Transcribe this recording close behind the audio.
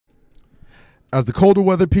As the colder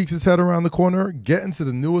weather peeks its head around the corner, get into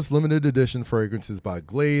the newest limited edition fragrances by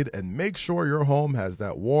Glade and make sure your home has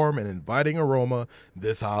that warm and inviting aroma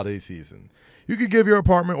this holiday season. You could give your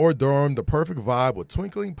apartment or dorm the perfect vibe with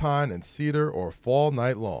twinkling pine and cedar or fall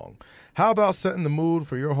night long. How about setting the mood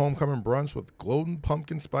for your homecoming brunch with golden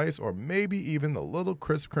pumpkin spice or maybe even a little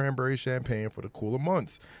crisp cranberry champagne for the cooler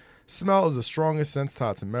months? Smell is the strongest sense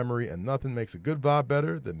tied to memory, and nothing makes a good vibe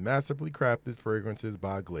better than masterfully crafted fragrances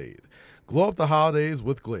by Glade. Glow up the holidays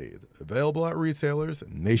with Glade. Available at retailers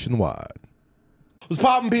nationwide. What's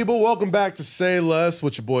poppin', people? Welcome back to Say Less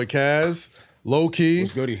with your boy Kaz. Low key.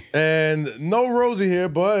 What's goody? And no Rosie here,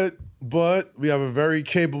 but we have a very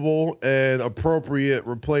capable and appropriate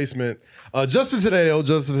replacement. Just for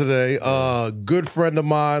today, good friend of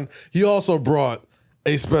mine. He also brought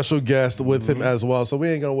a special guest with him as well. So we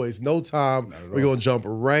ain't gonna waste no time. We're gonna jump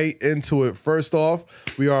right into it. First off,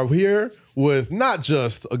 we are here with not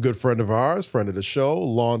just a good friend of ours, friend of the show,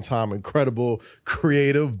 longtime incredible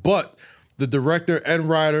creative, but the director and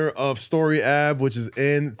writer of Story Ave, which is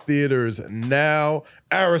in theaters now,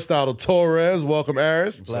 Aristotle Torres. Welcome,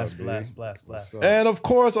 Aris. Bless. And of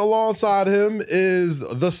course, alongside him is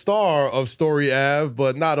the star of Story Ave,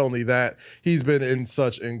 but not only that, he's been in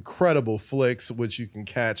such incredible flicks, which you can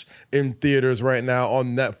catch in theaters right now,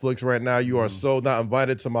 on Netflix right now. You are so not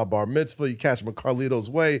invited to my bar mitzvah. You catch him in Carlito's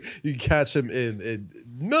Way. You can catch him in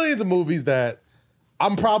millions of movies that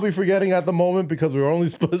I'm probably forgetting at the moment because we're only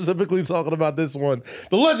specifically talking about this one.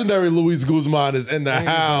 The legendary Luis Guzman is in the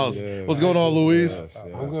house. Yeah, what's going on, Luis? Yes.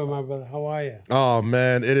 I'm good, my brother. How are you? Oh,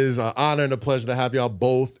 man. It is an honor and a pleasure to have y'all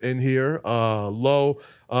both in here.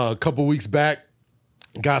 A couple weeks back,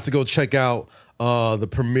 got to go check out the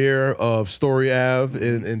premiere of Story Ave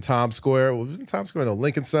in Times Square. Was it in Times Square? No,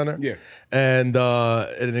 Lincoln Center. Yeah. And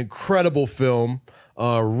an incredible film,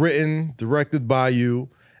 written, directed by you.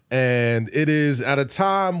 And it is at a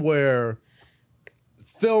time where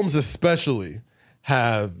films especially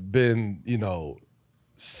have been,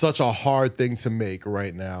 such a hard thing to make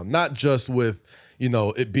right now. Not just with,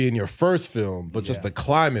 it being your first film, but just the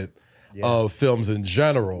climate of films in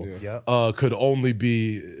general could only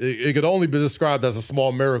be described as a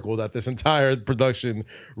small miracle that this entire production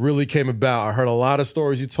really came about. I heard a lot of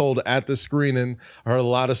stories you told at the screening. I heard a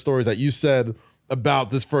lot of stories that you said about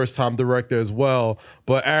this first-time director as well.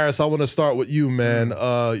 But Aris, I want to start with you, man.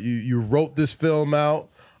 You wrote this film out.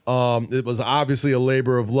 It was obviously a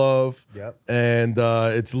labor of love. Yep. And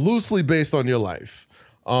it's loosely based on your life.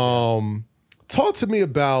 Talk to me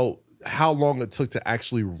about how long it took to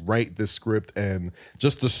actually write this script and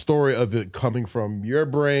just the story of it coming from your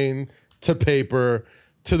brain to paper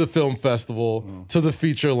to the film festival to the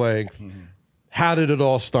feature length. How did it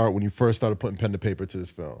all start when you first started putting pen to paper to this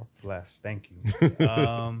film? Bless. Thank you.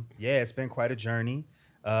 It's been quite a journey.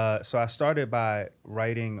 So I started by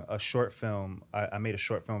writing a short film. I made a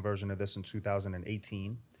short film version of this in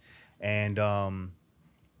 2018. And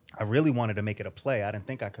I really wanted to make it a play. I didn't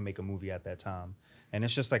think I could make a movie at that time. And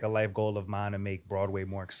it's just like a life goal of mine to make Broadway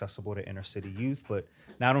more accessible to inner city youth, but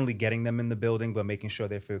not only getting them in the building, but making sure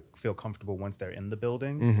they feel comfortable once they're in the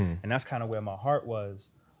building. And that's kind of where my heart was.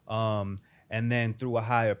 And then through a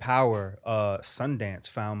higher power, Sundance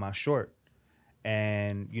found my short.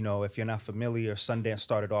 And, if you're not familiar, Sundance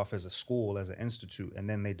started off as a school, as an institute, and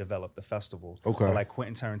then they developed the festival. Okay. But like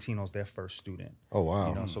Quentin Tarantino's their first student. Oh,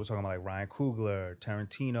 wow. So we're talking about like Ryan Coogler,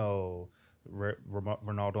 Tarantino,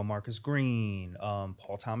 Ronaldo Marcus Green,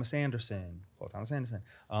 Paul Thomas Anderson.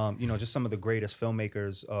 Just some of the greatest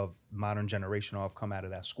filmmakers of modern generation all have come out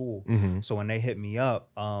of that school. So when they hit me up,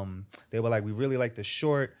 they were like, we really like the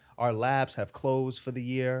short. Our labs have closed for the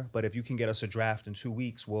year, but if you can get us a draft in 2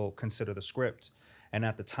 weeks, we'll consider the script. And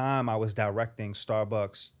at the time, I was directing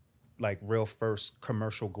Starbucks, like real first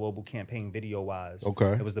commercial global campaign video-wise.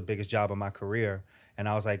 Okay. It was the biggest job of my career. And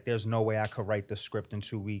I was like, there's no way I could write this script in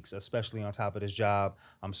 2 weeks, especially on top of this job.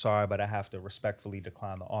 I'm sorry, but I have to respectfully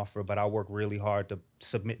decline the offer. But I'll work really hard to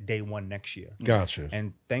submit day one next year. Gotcha.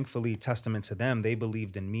 And thankfully, testament to them, they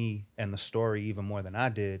believed in me and the story even more than I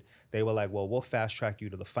did. They were like, well, we'll fast track you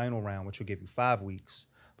to the final round, which will give you 5 weeks.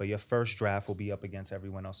 But your first draft will be up against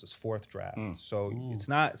everyone else's fourth draft. So it's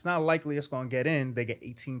not likely it's going to get in. They get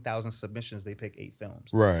 18,000 submissions. They pick 8 films.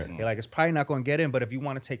 Right. They're like, it's probably not going to get in, but if you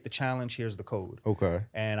want to take the challenge, here's the code. Okay.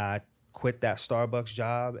 And I quit that Starbucks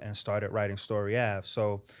job and started writing Story Ave.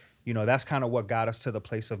 So, that's kind of what got us to the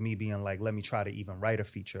place of me being like, let me try to even write a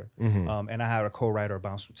feature. And I had a co-writer,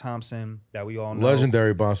 Bonsu Thompson, that we all know.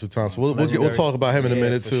 Legendary Bonsu Thompson. We'll talk about him in a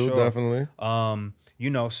minute too, sure. definitely.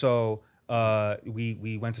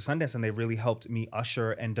 we went to Sundance, and they really helped me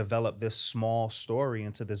usher and develop this small story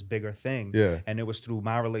into this bigger thing. Yeah. And it was through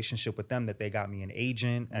my relationship with them that they got me an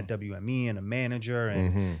agent at WME and a manager.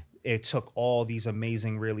 And it took all these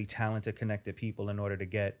amazing, really talented, connected people in order to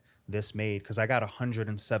get this made, because I got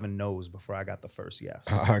 107 no's before I got the first yes.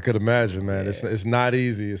 I could imagine, man. It's not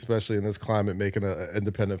easy, especially in this climate, making an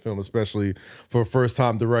independent film, especially for a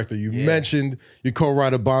first-time director. You mentioned your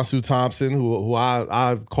co-writer Bonsu Thompson, who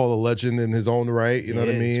I call a legend in his own right. You know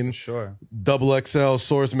what I mean? For sure. Double XL,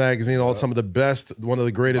 Source Magazine, all some of the best, one of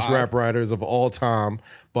the greatest rap writers of all time.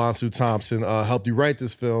 Bonsu Thompson helped you write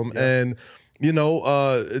this film, and you know,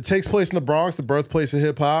 it takes place in the Bronx, the birthplace of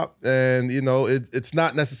hip hop, and you know, it's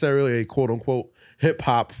not necessarily a quote unquote hip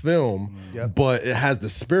hop film, but it has the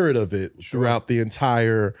spirit of it throughout the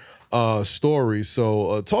entire story.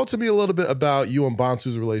 So, talk to me a little bit about you and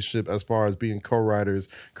Bonsu's relationship as far as being co-writers,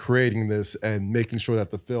 creating this, and making sure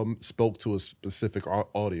that the film spoke to a specific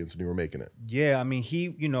audience when you were making it. Yeah, I mean,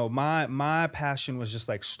 he, you know, my passion was just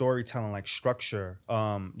like storytelling, like structure.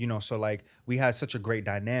 You know, so like we had such a great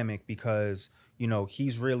dynamic because, you know,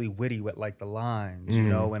 he's really witty with like the lines, you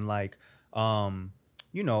know, and like,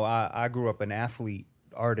 you know, I grew up an athlete,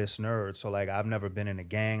 artist, nerd. So like I've never been in a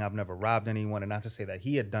gang, I've never robbed anyone, and not to say that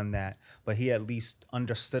he had done that, but he at least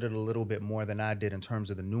understood it a little bit more than I did in terms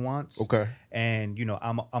of the nuance. Okay. And you know,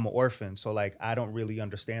 I'm an orphan, so like I don't really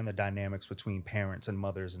understand the dynamics between parents and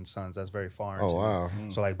mothers and sons. That's very foreign to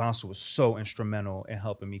me. So like Bonsu was so instrumental in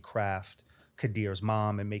helping me craft Kadir's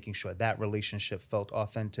mom and making sure that relationship felt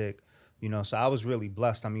authentic. You know, so I was really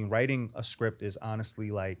blessed. I mean, writing a script is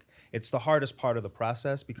honestly like, it's the hardest part of the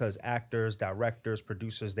process because actors, directors,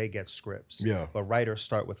 producers, they get scripts. Yeah. But writers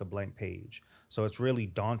start with a blank page. So it's really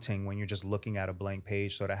daunting when you're just looking at a blank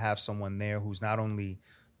page. So to have someone there who's not only,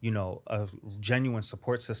 you know, a genuine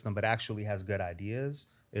support system, but actually has good ideas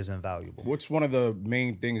is invaluable. What's one of the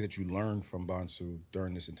main things that you learned from Bonsu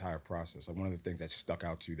during this entire process? Like one of the things that stuck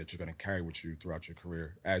out to you that you're going to carry with you throughout your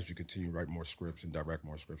career as you continue to write more scripts and direct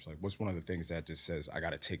more scripts? Like what's one of the things that just says, I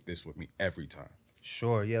got to take this with me every time?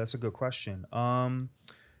 Sure. Yeah, that's a good question.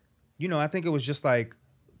 You know, I think it was just like,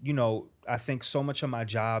 you know, I think so much of my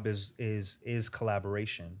job is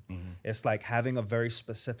collaboration. It's like having a very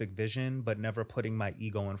specific vision, but never putting my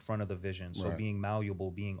ego in front of the vision. So being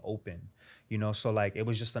malleable, being open, you know, so like it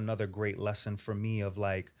was just another great lesson for me of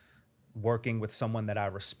like working with someone that I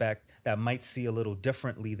respect that might see a little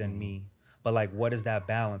differently than me. But like, what is that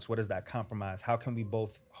balance? What is that compromise? How can we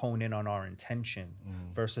both hone in on our intention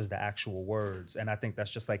versus the actual words? And I think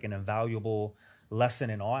that's just like an invaluable lesson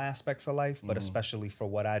in all aspects of life, but especially for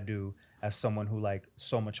what I do as someone who like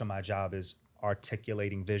so much of my job is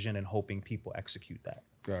articulating vision and hoping people execute that.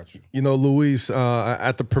 Gotcha. You know, Luis,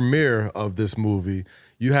 at the premiere of this movie,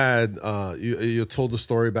 you had you told the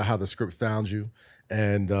story about how the script found you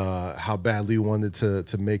and how badly you wanted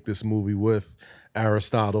to make this movie with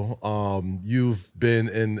Aristotle. You've been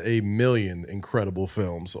in a million incredible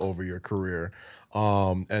films over your career.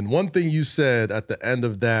 And one thing you said at the end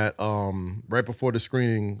of that, right before the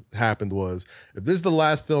screening happened was, if this is the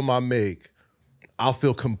last film I make, I'll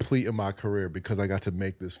feel complete in my career because I got to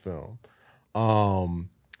make this film.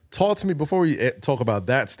 Talk to me, before we talk about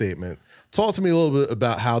that statement, talk to me a little bit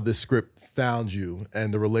about how this script found you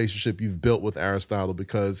and the relationship you've built with Aristotle,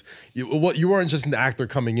 because you weren't just an actor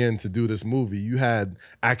coming in to do this movie. You had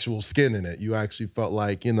actual skin in it. You actually felt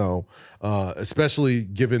like, you know, especially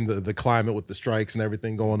given the climate with the strikes and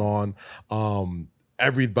everything going on,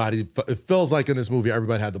 everybody, it feels like in this movie,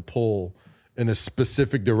 everybody had to pull in a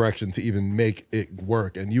specific direction to even make it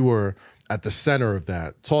work. And you were at the center of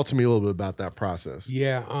that. Talk to me a little bit about that process.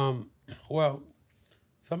 Yeah, well,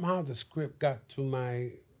 somehow the script got to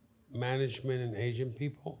my management and agent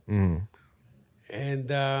people, and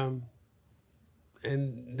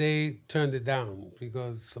they turned it down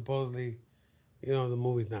because supposedly, you know, the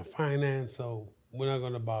movie's not financed, so we're not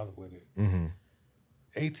going to bother with it.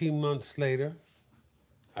 18 months later,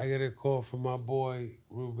 I get a call from my boy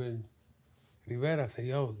Ruben Rivera. I say,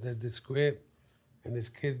 yo, there's this script, and this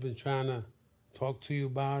kid's been trying to talk to you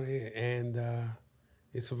about it, and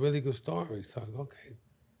it's a really good story. So I go, okay.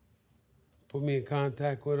 Put me in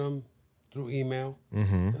contact with him through email.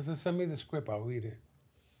 I said, send me the script, I'll read it.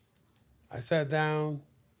 I sat down,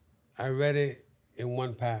 I read it in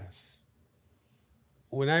one pass.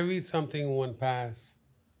 When I read something in one pass,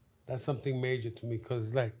 that's something major to me, because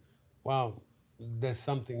it's like, wow, there's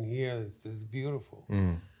something here that's beautiful.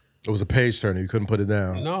 It was a page turner. You couldn't put it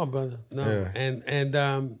down. No, brother, no. Yeah.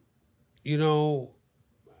 And you know,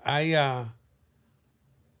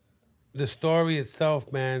 the story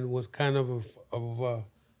itself, man, was kind of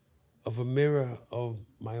a mirror of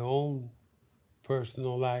my own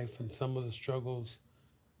personal life and some of the struggles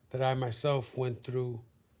that I myself went through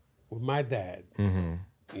with my dad,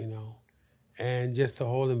 you know, and just the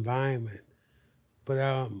whole environment. But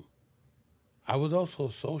I was also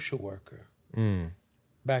a social worker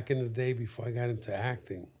back in the day before I got into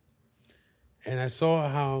acting. And I saw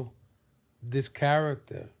how this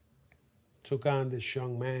character took on this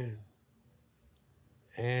young man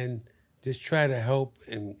and just try to help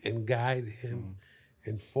and guide him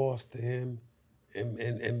and foster him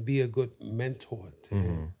and be a good mentor to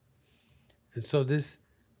him. And so this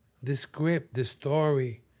script, this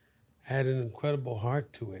story had an incredible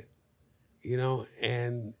heart to it, you know,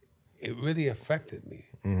 and it really affected me.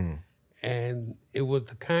 And it was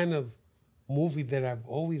the kind of movie that I've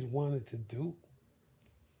always wanted to do.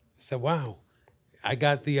 I said, wow, I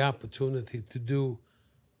got the opportunity to do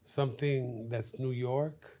something that's New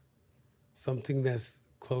York, something that's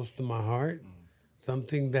close to my heart,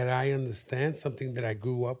 something that I understand, something that I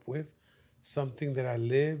grew up with, something that I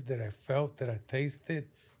lived, that I felt, that I tasted,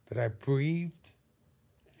 that I breathed.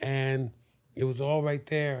 And it was all right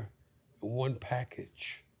there in one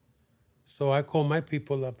package. So I called my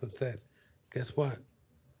people up and said, guess what?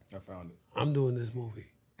 I found it. I'm doing this movie.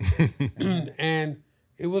 And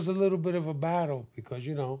it was a little bit of a battle because,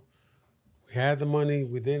 you know, we had the money,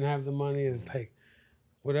 we didn't have the money, and it's like,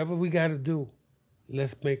 whatever we got to do,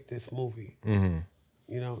 let's make this movie.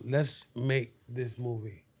 You know, let's make this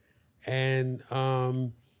movie. And,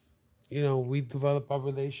 you know, we developed our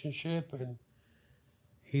relationship, and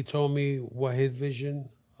he told me what his vision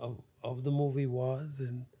of the movie was,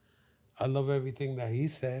 and I love everything that he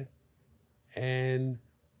said. And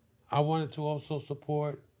I wanted to also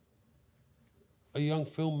support a young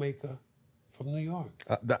filmmaker from New York.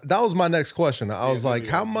 That was my next question. I was like,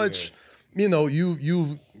 how much, you know,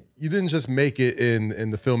 you didn't just make it in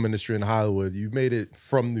the film industry in Hollywood. You made it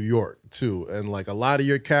from New York too, and like a lot of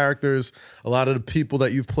your characters, a lot of the people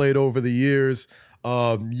that you've played over the years.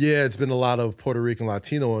 Yeah, it's been a lot of Puerto Rican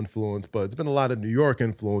Latino influence, but it's been a lot of New York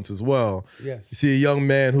influence as well. Yes. You see a young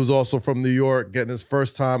man who's also from New York getting his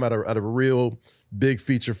first time at a real big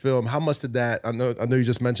feature film. How much did that? I know you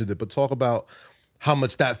just mentioned it, but talk about how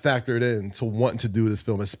much that factored in to wanting to do this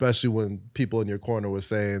film, especially when people in your corner were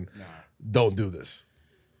saying, "Don't do this."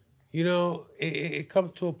 You know, it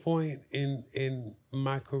comes to a point in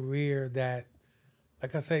my career that,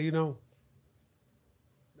 like I say, you know,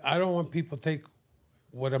 I don't want people to take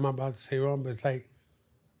what I'm about to say wrong, but it's like,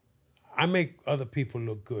 I make other people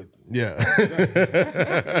look good. Yeah.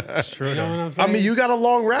 It's true. You know what I'm saying? I mean, you got a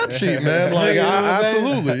long rap sheet, man. Like, You know what I'm saying?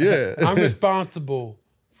 absolutely, yeah. I'm responsible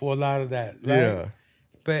for a lot of that. Right? Yeah.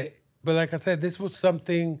 But like I said, this was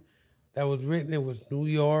something that was written. It was New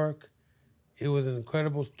York. It was an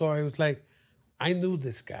incredible story. It was like, I knew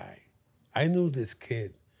this guy. I knew this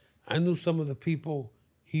kid. I knew some of the people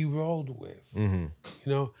he rolled with. You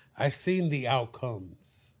know, I seen the outcomes.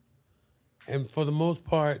 And for the most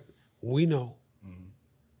part, we know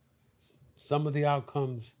some of the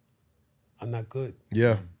outcomes are not good.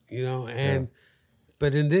 Yeah. You know, and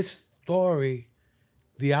but in this story,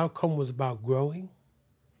 the outcome was about growing.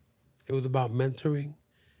 It was about mentoring.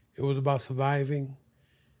 It was about surviving.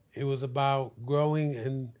 It was about growing,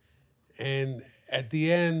 and at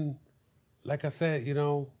the end, like I said, you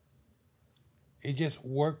know, it just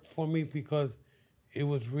worked for me because it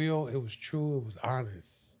was real, it was true, it was honest.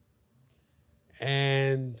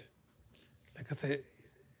 And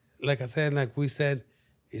like we said,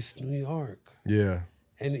 it's New York. Yeah.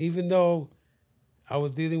 And even though I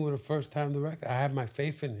was dealing with a first-time director, I had my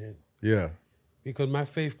faith in him. Yeah. Because my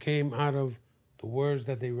faith came out of the words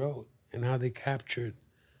that they wrote and how they captured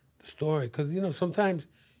the story. Because, you know, sometimes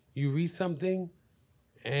you read something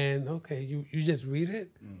and, okay, you just read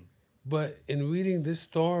it. But in reading this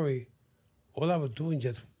story, all I was doing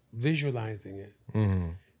just visualizing it.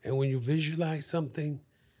 And when you visualize something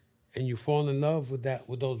and you fall in love with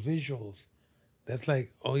those visuals, that's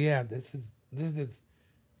like, oh yeah, this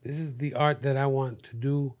is the art that I want to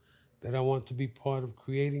do, that I want to be part of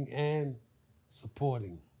creating and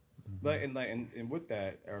supporting. And with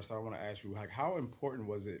that, Aristotle, I want to ask you, like, how important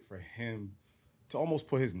was it for him to almost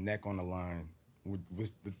put his neck on the line?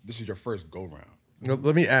 This is your first go round.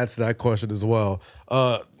 Let me add to that question as well.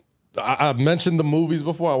 I mentioned the movies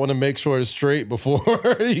before. I want to make sure it's straight before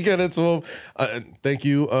you get into them. Thank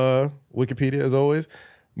you, Wikipedia, as always.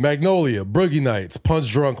 Magnolia, Boogie Nights, Punch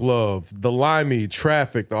Drunk Love, The Limey,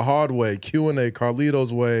 Traffic, The Hard Way, Q&A,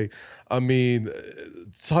 Carlito's Way. I mean,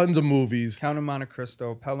 tons of movies. Count of Monte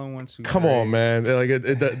Cristo, Pelham 1, 2, 3. Come on, man. Like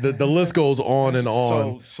the list goes on and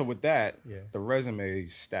on. So with that, the resume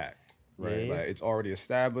is stacked. right? Yeah. Like it's already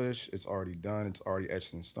established, it's already done, it's already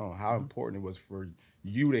etched in stone. How important it was for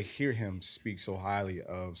you to hear him speak so highly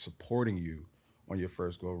of supporting you on your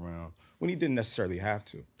first go around when he didn't necessarily have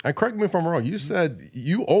to. And correct me if I'm wrong, you said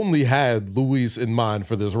you only had Luis in mind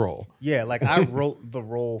for this role. Yeah, like I wrote the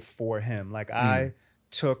role for him. Like I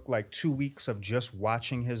took like 2 weeks of just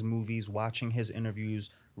watching his movies, watching his interviews,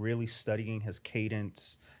 really studying his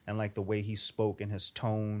cadence and like the way he spoke and his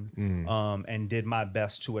tone, and did my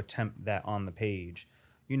best to attempt that on the page.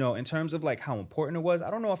 You know, in terms of like how important it was, I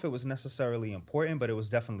don't know if it was necessarily important, but it was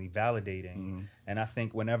definitely validating. And I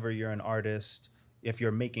think whenever you're an artist, if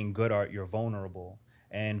you're making good art, you're vulnerable.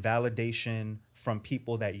 And validation from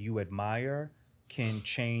people that you admire can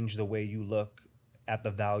change the way you look at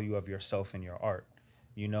the value of yourself and your art.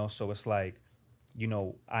 You know, so it's like, you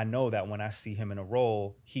know, I know that when I see him in a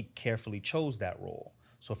role, he carefully chose that role.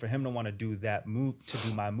 So for him to want to do that to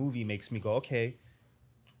do my movie makes me go, okay,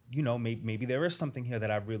 you know, maybe there is something here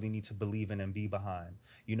that I really need to believe in and be behind.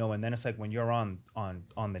 You know, and then it's like when you're on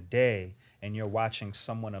the day and you're watching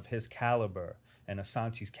someone of his caliber and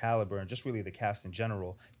Asante's caliber and just really the cast in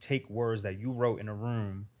general take words that you wrote in a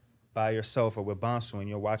room by yourself or with Bonsu, and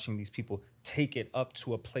you're watching these people take it up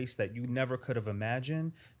to a place that you never could have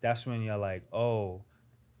imagined, that's when you're like, oh,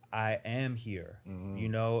 I am here, you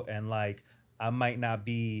know? And like, I might not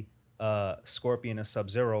be Scorpion and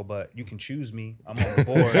Sub-Zero, but you can choose me. I'm on the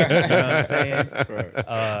board. You know what I'm saying? Right.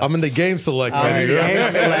 I'm in the game select. I'm in the game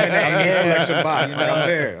select. I'm in the selection box. You Like,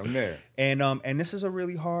 know? I'm there. And this is a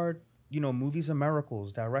really hard, you know, movies are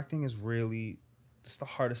miracles. Directing is really, it's the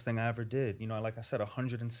hardest thing I ever did. You know, like I said,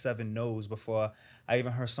 107 no's before I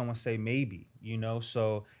even heard someone say maybe, you know?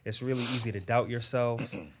 So it's really easy to doubt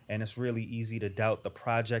yourself, and it's really easy to doubt the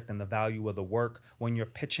project and the value of the work when you're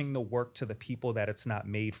pitching the work to the people that it's not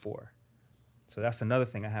made for. So that's another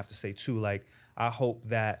thing I have to say too. Like, I hope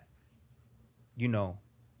that, you know,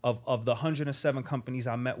 of the 107 companies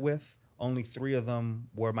I met with, only 3 of them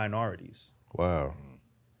were minorities. Wow.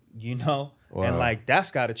 You know? Wow. And like,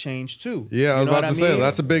 that's got to change too. Yeah, I was You know about what to say, mean?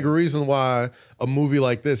 that's a big reason why a movie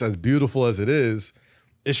like this, as beautiful as it is,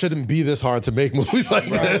 it shouldn't be this hard to make movies like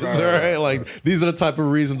this, right? Like, these are the type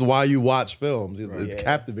of reasons why you watch films. It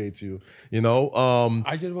captivates you, you know?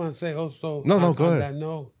 I just want to say also, No, on go ahead. that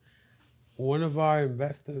note, one of our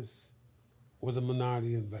investors was a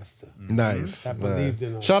minority investor Nice. that believed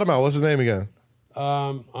in us. Shout him out. What's his name again?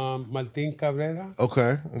 Martin Cabrera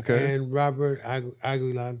Okay. and Robert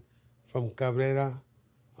Aguilar from Cabrera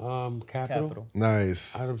Capital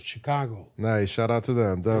Nice. out of Chicago. Nice. Shout out to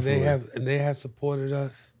them. Definitely. They have supported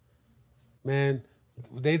us. Man,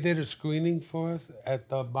 they did a screening for us at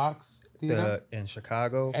the Box Theater. In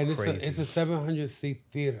Chicago, And crazy. it's a 700-seat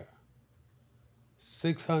theater.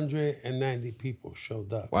 690 people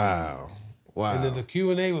showed up. Wow. And then the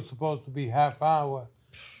Q&A was supposed to be half hour.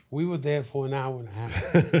 We were there for an hour and a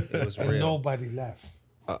half. It was And real. nobody left.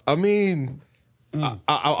 I mean,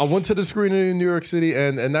 I went to the screening in New York City,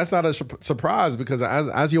 and that's not a surprise because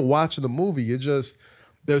as you're watching the movie,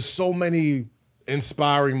 there's so many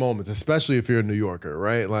inspiring moments, especially if you're a New Yorker,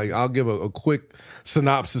 right? Like, I'll give a quick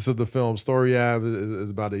synopsis of the film. Story is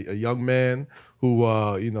about a young man who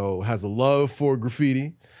has a love for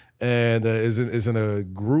graffiti and is in a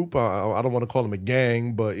group. I don't want to call them a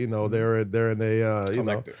gang, but they're in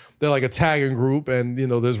a they're like a tagging group, and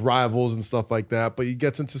there's rivals and stuff like that. But he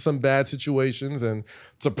gets into some bad situations, and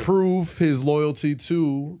to prove his loyalty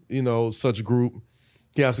to such group,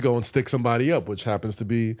 he has to go and stick somebody up, which happens to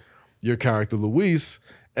be your character Luis.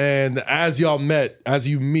 And as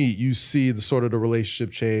you meet, you see the sort of the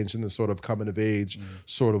relationship change in the sort of coming of age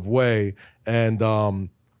sort of way. And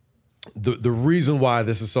the reason why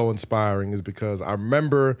this is so inspiring is because I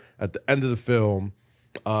remember at the end of the film,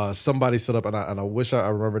 somebody stood up, and I wish I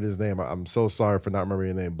remembered his name. I'm so sorry for not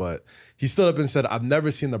remembering your name, but he stood up and said, "I've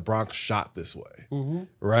never seen the Bronx shot this way."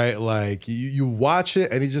 Right? Like, you watch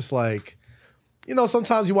it, and he just like,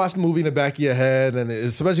 sometimes you watch the movie in the back of your head, and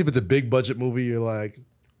especially if it's a big budget movie, you're like,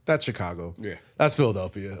 that's Chicago. Yeah. That's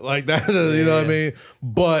Philadelphia. Like that, you know what I mean?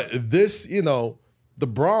 But this, the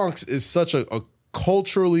Bronx is such a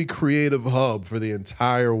culturally creative hub for the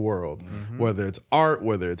entire world, whether it's art,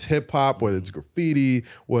 whether it's hip hop, whether it's graffiti,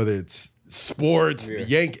 whether it's sports,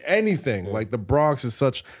 anything. Like, the Bronx is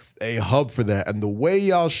such a hub for that. And the way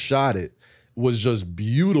y'all shot it was just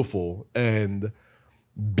beautiful, and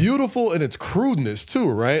beautiful in its crudeness too,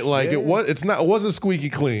 right? Like, it wasn't squeaky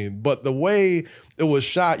clean, but the way it was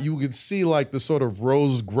shot, you could see like the sort of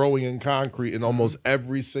rose growing in concrete in almost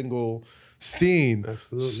every single scene.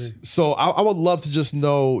 Absolutely. So I would love to just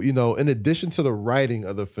know, in addition to the writing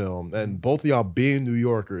of the film, and both of y'all being New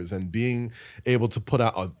Yorkers and being able to put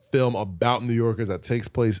out a film about New Yorkers that takes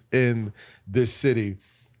place in this city,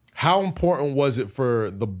 how important was it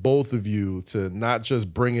for the both of you to not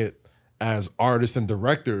just bring it as artists and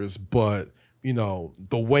directors, but the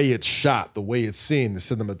way it's shot, the way it's seen, the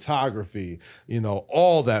cinematography,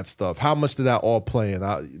 all that stuff? How much did that all play in?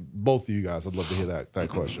 Both of you guys, I'd love to hear that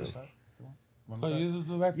question. Oh, you're the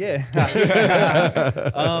director. Yeah. I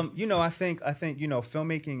think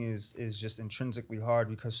filmmaking is just intrinsically hard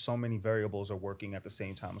because so many variables are working at the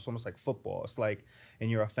same time. It's almost like football. It's like in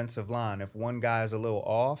your offensive line, if one guy is a little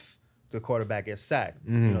off, the quarterback gets sacked.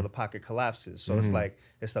 The pocket collapses. So it's like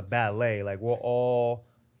it's a ballet. Like we're all,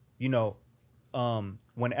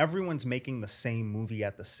 when everyone's making the same movie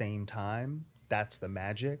at the same time, that's the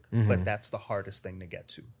magic. But that's the hardest thing to get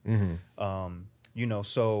to.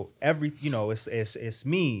 So it's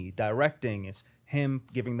me directing, it's him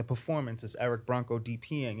giving the performance, it's Eric Bronco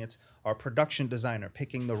DPing, it's our production designer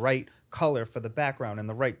picking the right color for the background and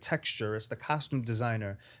the right texture, it's the costume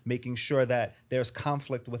designer making sure that there's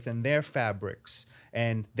conflict within their fabrics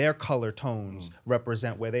and their color tones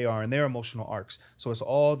represent where they are in their emotional arcs. So it's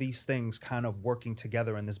all these things kind of working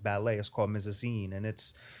together in this ballet. It's called mise-en-scene, and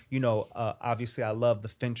it's obviously I love the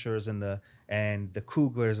Finchers and the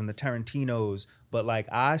Kuglers and the Tarantinos, but like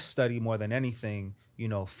I study more than anything,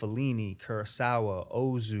 Fellini, Kurosawa,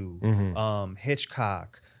 Ozu,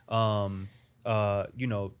 Hitchcock,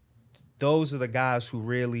 those are the guys who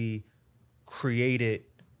really created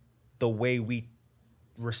the way we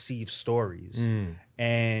receive stories.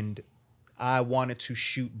 And I wanted to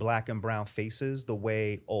shoot black and brown faces the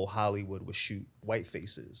way old Hollywood would shoot white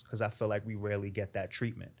faces, because I feel like we rarely get that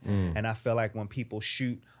treatment. And I feel like when people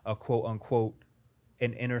shoot a quote unquote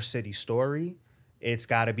an inner city story, it's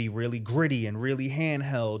got to be really gritty and really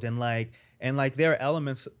handheld and like there are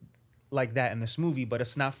elements like that in this movie, but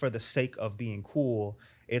it's not for the sake of being cool.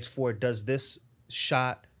 It's for, does this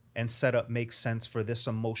shot and setup make sense for this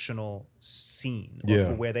emotional scene or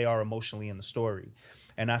for where they are emotionally in the story?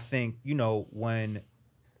 And I think, when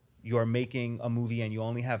you're making a movie and you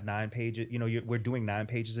only have 9 pages, we're doing 9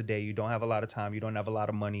 pages a day. You don't have a lot of time. You don't have a lot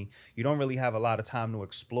of money. You don't really have a lot of time to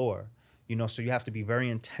explore, so you have to be very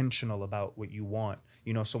intentional about what you want.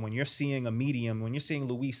 So when you're seeing a medium, when you're seeing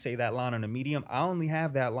Luis say that line on a medium, I only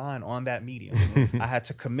have that line on that medium. I had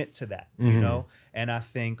to commit to that, And I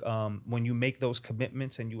think when you make those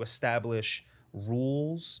commitments and you establish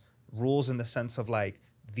rules in the sense of like,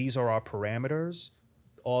 these are our parameters,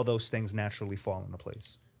 all those things naturally fall into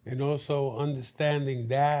place. And also understanding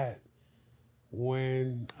that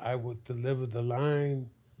when I would deliver the line,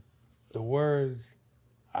 the words,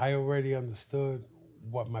 I already understood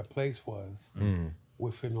what my place was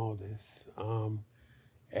within all this.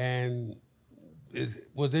 And it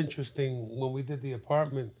was interesting when we did the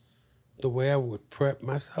apartment, the way I would prep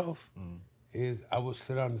myself is I would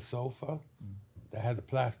sit on the sofa that had the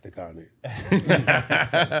plastic on it.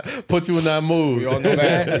 Put you in that mood. We all know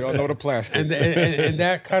that. We all know the plastic. And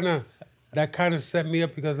that kind of set me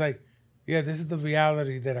up because this is the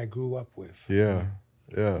reality that I grew up with. Yeah.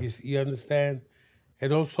 You understand?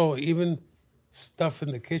 And also even stuff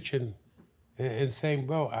in the kitchen and saying,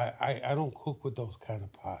 bro, I don't cook with those kind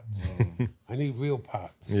of pots. I need real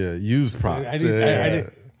pots. Yeah, used pots. I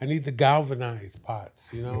need the galvanized pots,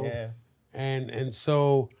 Yeah. And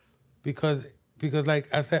so because like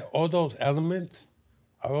I said, all those elements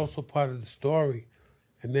are also part of the story,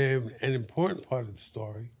 and they're an important part of the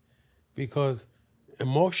story, because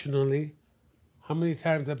emotionally, how many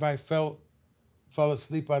times have I fell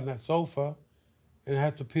asleep on that sofa and I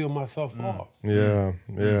had to peel myself off? Yeah.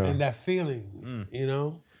 And that feeling,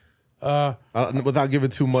 Without giving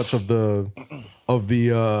too much of the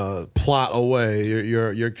plot away,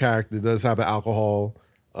 your character does have an alcohol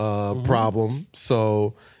problem,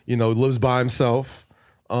 so lives by himself.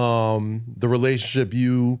 The relationship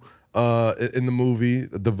you in the movie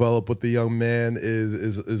develop with the young man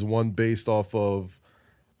is one based off of,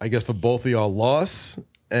 I guess, for both of y'all, loss.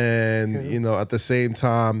 And, at the same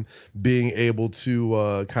time, being able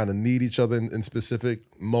to kind of need each other in specific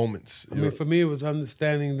moments. I mean, for me, it was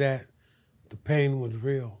understanding that the pain was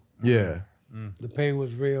real. Yeah. The pain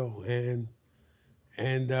was real. And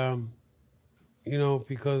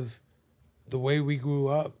because the way we grew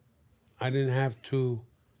up, I didn't have to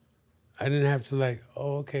like,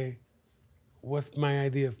 oh, okay, what's my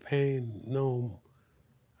idea of pain? No,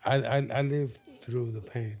 I lived through the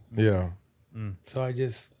pain. Yeah. So I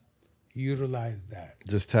just utilized that.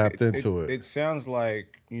 Just tapped into it. It sounds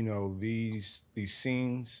like, these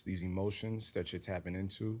scenes, these emotions that you're tapping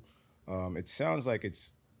into it sounds like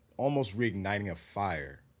it's almost reigniting a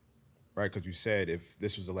fire, right? Because you said if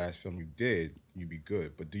this was the last film you did, you'd be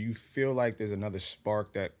good. But do you feel like there's another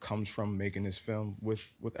spark that comes from making this film with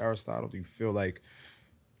Aristotle? Do you feel like,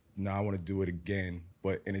 no, I want to do it again,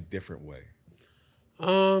 but in a different way?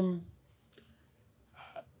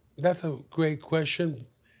 That's a great question,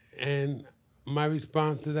 and my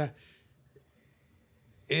response to that,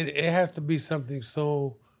 it has to be something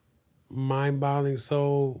so mind-boggling,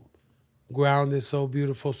 so grounded, so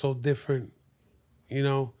beautiful, so different. You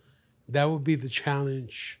know, that would be the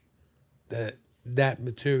challenge that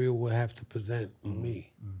material will have to present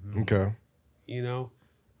me. Okay. You know,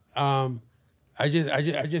 I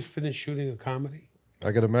just finished shooting a comedy.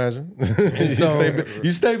 I can imagine. So-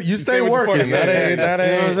 you stay with the working. funny. That ain't You know what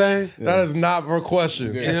I'm saying? that is not for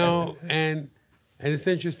question. You know, and it's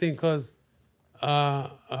interesting because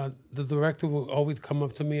the director will always come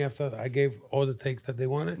up to me after I gave all the takes that they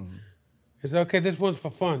wanted. He said, "Okay, this one's for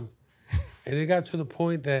fun," and it got to the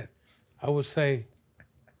point that I would say,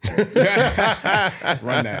 Run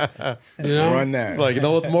that. you know, Run that. It's like, you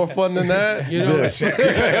know what's more fun than that? you know, This.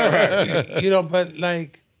 you know, but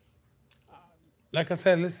like I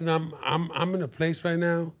said, listen, I'm in a place right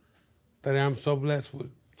now that I'm so blessed with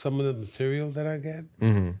some of the material that I get.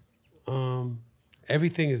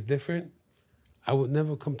 Everything is different. I would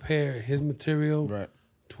never compare his material Right.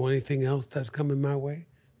 to anything else that's coming my way.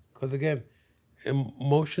 Because again,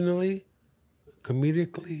 emotionally,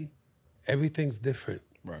 comedically, everything's different.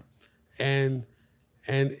 Right. And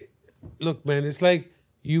look, man, it's like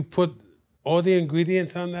you put all the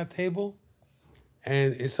ingredients on that table,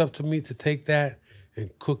 and it's up to me to take that and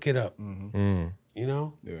cook it up. You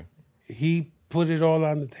know, Yeah. he put it all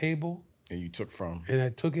on the table, And you took from. and I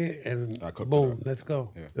took it, and I cooked it boom, up. let's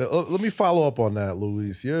go. Yeah. Let me follow up on that,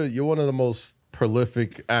 Luis. You're one of the most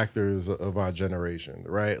prolific actors of our generation,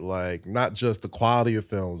 right? Like, not just the quality of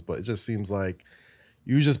films, but it just seems like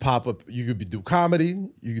you just pop up. You could do comedy,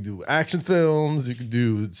 you could do action films, you could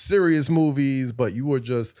do serious movies, but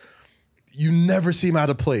you never seem out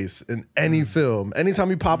of place in any film. Anytime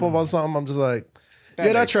you pop up on something, I'm just like,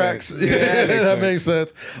 that makes tracks. sense. Yeah, Yeah, that makes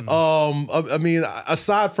sense. I mean,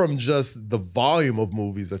 aside from just the volume of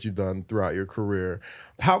movies that you've done throughout your career,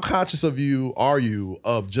 how conscious are you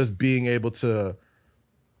of just being able to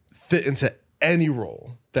fit into any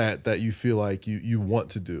role that you feel like you want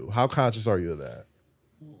to do? How conscious are you of that?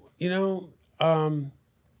 You know,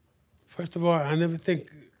 first of all, I never think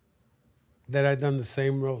that I've done the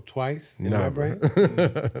same role twice in my brain.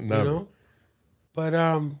 Never. You know, but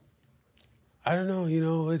I don't know. You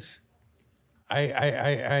know, it's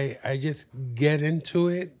I just get into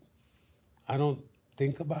it. I don't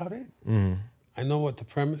think about it. I know what the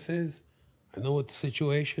premise is. I know what the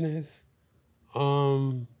situation is.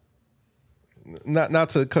 Not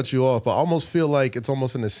to cut you off, but I almost feel like it's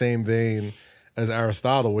almost in the same vein as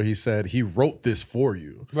Aristotle, where he said he wrote this for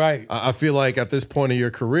you. Right. I feel like at this point in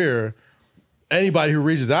your career, anybody who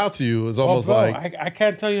reaches out to you is almost bro, like, I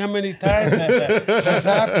can't tell you how many times that's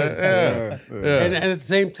happened. And at the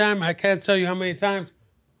same time, I can't tell you how many times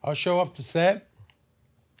I'll show up to set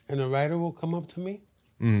and a writer will come up to me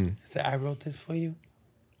and say, "I wrote this for you.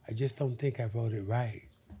 I just don't think I wrote it right.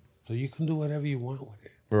 So you can do whatever you want with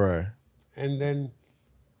it." right. And then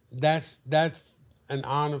that's an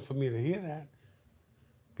honor for me to hear that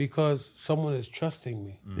because someone is trusting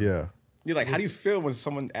me. Yeah. You're like, how do you feel when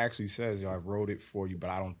someone actually says, "Yo, I wrote it for you, but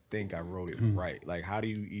I don't think I wrote it right"? Like, how do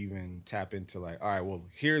you even tap into like, all right, well,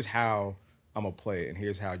 here's how I'm gonna play it, and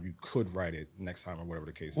here's how you could write it next time, or whatever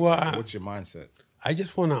the case is. Well, Like, what's your mindset? I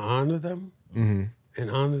just want to honor them and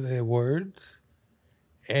honor their words,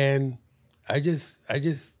 and I just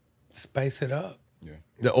spice it up. Yeah,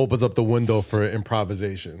 That opens up the window for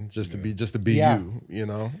improvisation, just to be Yeah. you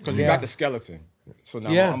know? because you got the skeleton, so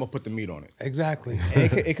now Yeah. I'm gonna put the meat on it. Exactly.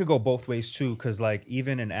 And it could go both ways too, because like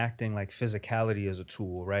even in acting, like physicality is a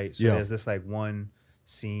tool, right? So Yeah. there's this like one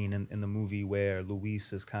scene in the movie where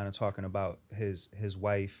Luis is kind of talking about his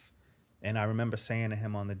wife, and I remember saying to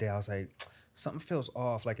him on the day, I was like, something feels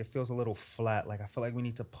off, like it feels a little flat, like I feel like we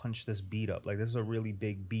need to punch this beat up, like this is a really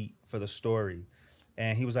big beat for the story.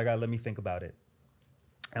 And he was like, all right, let me think about it.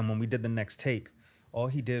 And when we did the next take, all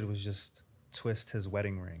he did was just twist his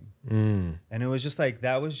wedding ring. And it was just like,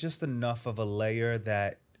 that was just enough of a layer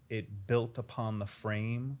that it built upon the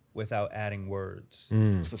frame without adding words.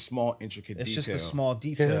 It's a small, intricate It's detail. just a small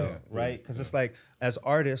detail, Yeah. right? Because it's like, as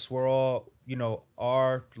artists, we're all, you know,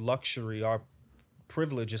 our luxury, our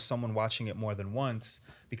privilege is someone watching it more than once,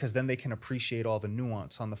 because then they can appreciate all the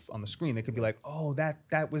nuance on the screen. They could be like, oh,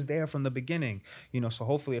 that was there from the beginning, you know. So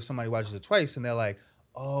hopefully, if somebody watches it twice and they're like,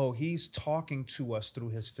 oh, he's talking to us through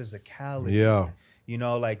his physicality. Yeah. You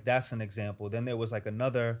know, like that's an example. Then there was like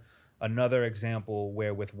another example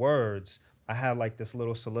where with words, I had like this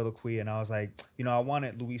little soliloquy and I was like, you know, I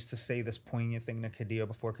wanted Luis to say this poignant thing to Kadir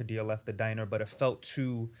before Kadir left the diner, but it felt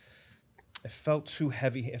too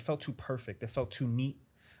heavy. It felt too perfect. It felt too neat.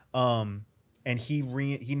 And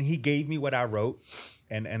he gave me what I wrote,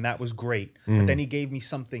 and that was great. But then he gave me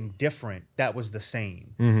something different that was the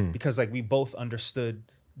same, because like we both understood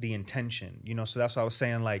the intention, you know. So that's what I was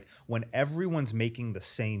saying. Like when everyone's making the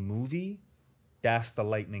same movie, that's the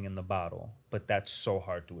lightning in the bottle. But that's so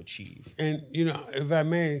hard to achieve. And you know, if I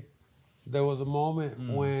may, there was a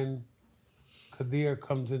moment when Kadir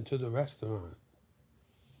comes into the restaurant,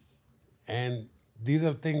 and these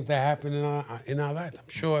are things that happen in our lives. I'm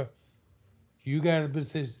sure you guys have been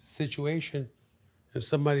in a situation and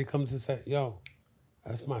somebody comes and say, yo,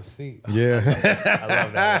 that's my seat. Yeah. I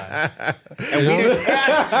love that line. And we didn't,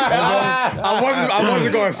 I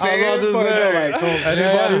wasn't going to say it, but no, like, so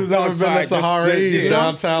Anybody who's ever been to Sahara East,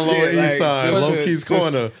 downtown Lower East Side, Low Keys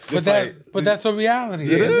Corner. but that's a reality.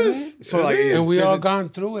 It isn't is. it? So like, And we all gone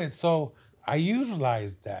through it. So I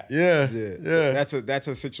utilized that. Yeah. That's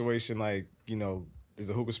a situation like, you know, there's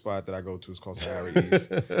a hookah spot that I go to. It's called Sahara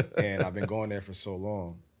East, and I've been going there for so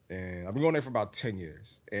long. And I've been going there for about 10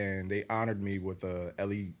 years. And they honored me with a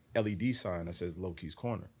LED sign that says Low Keys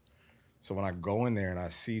Corner. So when I go in there and I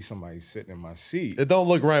see somebody sitting in my seat, It don't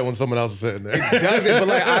look right when someone else is sitting there. it doesn't. But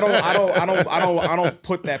like I don't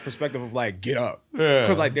put that perspective of like get up,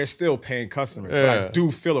 because like they're still paying customers. But I do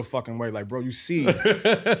feel a fucking way. Like, bro, you see,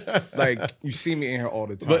 like you see me in here all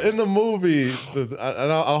the time. But in the movie,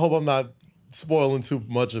 I hope I'm not spoiling too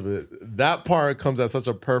much of it. That part comes at such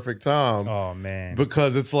a perfect time. Oh man.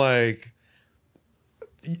 Because it's like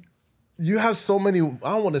you have so many, I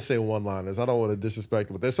don't want to say one-liners, I don't want to disrespect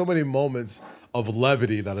it, but there's so many moments of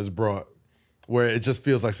levity that is brought where it just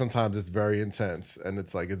feels like sometimes it's very intense and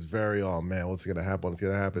it's like, it's very, oh man, what's going to happen? What's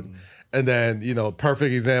going to happen? And then, you know,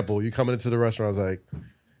 perfect example, you coming into the restaurant, I was like,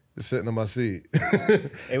 you're sitting in my seat.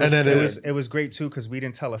 It was great too, because we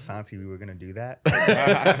didn't tell Asante we were gonna do that.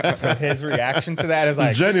 So his reaction to that is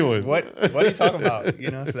like, genuine. What are you talking about?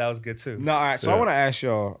 You know, so that was good too. No, all right. So I want to ask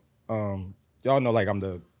y'all. Y'all know like I'm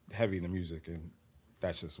the heavy in the music, and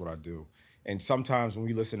that's just what I do. And sometimes when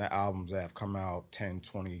we listen to albums that have come out 10,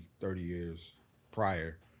 20, 30 years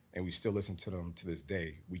prior, and we still listen to them to this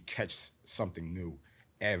day, we catch something new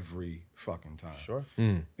every fucking time. Sure.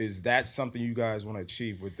 Is that something you guys want to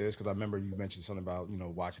achieve with this? Because I remember you mentioned something about, you know,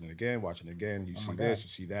 watching it again. You see this, you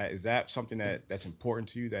see that. Is that something that's important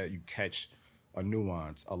to you, that you catch a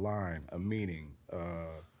nuance, a line, a meaning,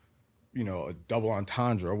 you know, a double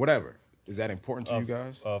entendre or whatever? Is that important to you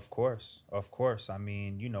guys? Of course. I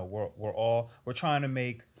mean, you know, we're trying to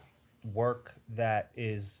make work that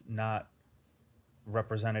is not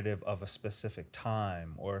representative of a specific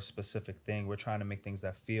time or a specific thing. We're trying to make things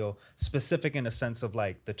that feel specific in a sense of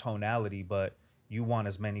like the tonality, but you want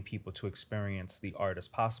as many people to experience the art as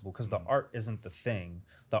possible, because the art isn't the thing.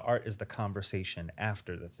 The art is the conversation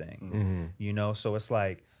after the thing. You know, so it's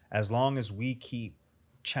like, as long as we keep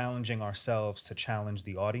challenging ourselves to challenge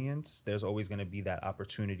the audience, there's always going to be that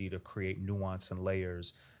opportunity to create nuance and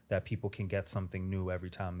layers that people can get something new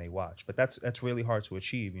every time they watch. But that's really hard to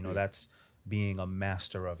achieve. You know, that's being a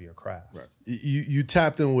master of your craft. Right. You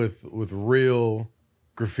tapped in with real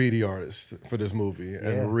graffiti artists for this movie,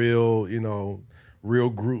 and real, you know, real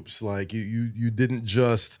groups. Like you didn't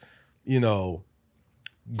just, you know,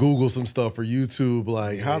 Google some stuff or YouTube.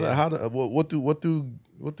 Like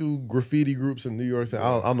what do graffiti groups in New York say?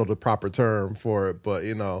 I don't know the proper term for it, but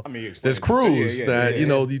you know, I mean, there's crews that you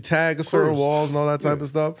know, you tag a certain walls and all that type of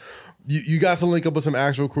stuff. You got to link up with some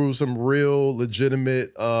actual crews, some real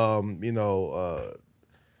legitimate, you know,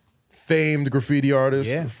 famed graffiti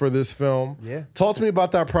artists for this film. Yeah, talk to me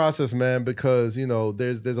about that process, man, because you know,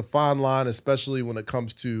 there's a fine line, especially when it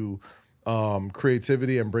comes to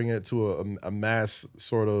creativity and bringing it to a mass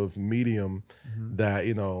sort of medium that,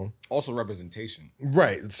 you know, also representation.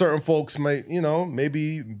 Right. Certain folks might, you know,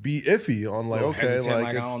 maybe be iffy on like, okay, like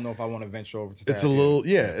I don't know if I want to venture over to that. It's a little,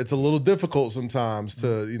 it's a little difficult sometimes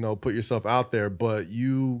to, you know, put yourself out there, but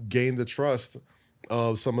you gain the trust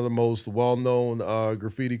of some of the most well-known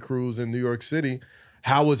graffiti crews in New York City.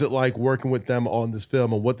 How was it like working with them on this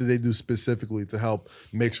film, and what did they do specifically to help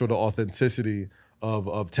make sure the authenticity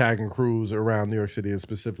of tagging crews around New York City, and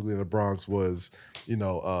specifically in the Bronx, was, you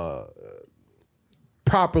know,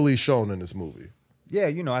 properly shown in this movie? Yeah,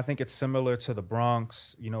 you know, I think it's similar to the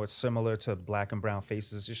Bronx. You know, it's similar to Black and Brown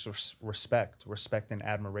Faces. Just respect and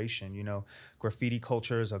admiration. You know, graffiti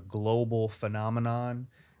culture is a global phenomenon,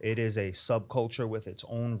 It is a subculture with its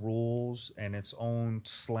own rules and its own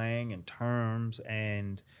slang and terms.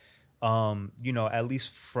 And, you know, at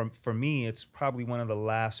least for me, it's probably one of the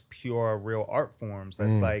last pure real art forms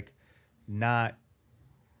that's like not,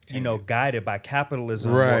 you know, guided by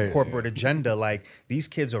capitalism or corporate agenda. Like, these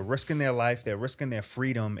kids are risking their life, they're risking their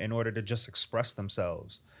freedom in order to just express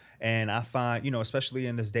themselves. And I find, you know, especially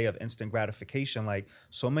in this day of instant gratification, like,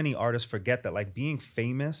 so many artists forget that, like, being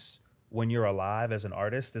famous when you're alive as an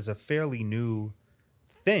artist is a fairly new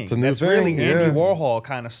thing. It's a new That's thing, really Andy yeah. Warhol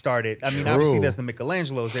kind of started. I mean, obviously there's the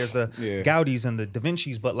Michelangelos, there's the Gaudis and the Da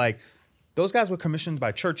Vincis, but like, those guys were commissioned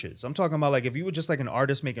by churches. I'm talking about, like, if you were just like an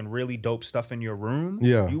artist making really dope stuff in your room,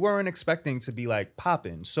 you weren't expecting to be like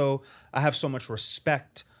popping. So I have so much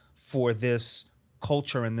respect for this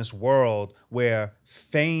culture in this world where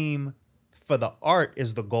fame for the art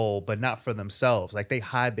is the goal, but not for themselves. Like, they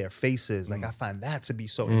hide their faces. Like, I find that to be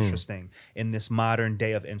so interesting in this modern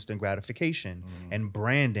day of instant gratification and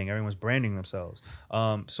branding. Everyone's branding themselves.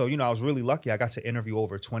 So, you know, I was really lucky. I got to interview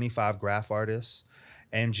over 25 graph artists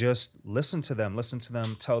and just listen to them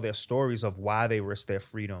tell their stories of why they risk their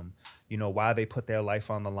freedom, you know, why they put their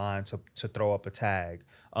life on the line to throw up a tag.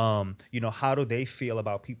 You know, how do they feel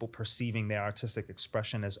about people perceiving their artistic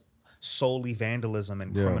expression as solely vandalism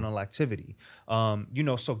and criminal activity? You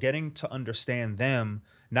know, so getting to understand them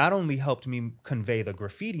not only helped me convey the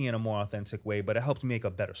graffiti in a more authentic way, but it helped me make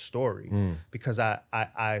a better story because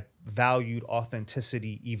I valued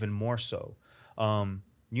authenticity even more so.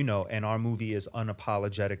 You know, and our movie is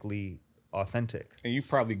unapologetically authentic. And you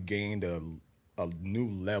probably gained a new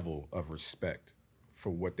level of respect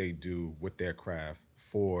for what they do with their craft,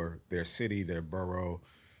 for their city, their borough,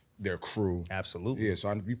 their crew. Absolutely. Yeah,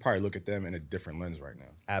 so you probably look at them in a different lens right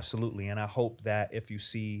now. Absolutely. And I hope that if you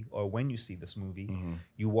see, or when you see this movie,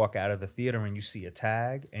 you walk out of the theater and you see a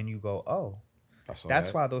tag and you go, oh,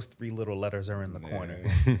 that's why those 3 little letters are in the corner.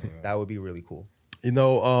 That would be really cool. You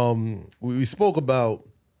know, we spoke about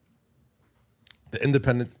the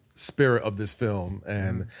independent spirit of this film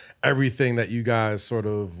and everything that you guys sort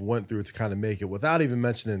of went through to kind of make it, without even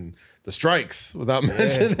mentioning the strikes, without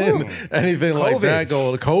mentioning anything like that,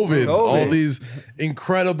 COVID, all these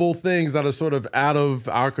incredible things that are sort of out of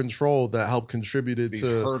our control that help contributed these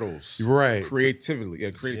to hurdles,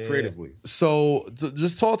 creatively. So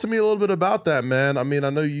just talk to me a little bit about that, man. I mean, I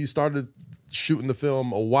know you started shooting the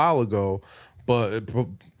film a while ago, but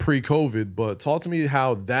pre-COVID, but talk to me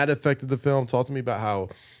how that affected the film. Talk to me about how,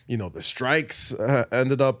 you know, the strikes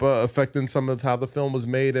ended up affecting some of how the film was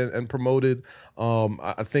made and promoted.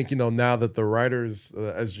 I think, you know, now that the writers,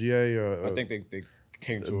 SGA, I think they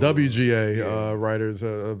came to WGA writers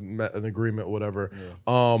met an agreement, whatever.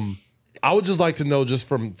 I would just like to know, just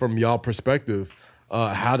from y'all perspective,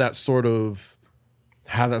 how that sort of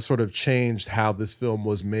changed how this film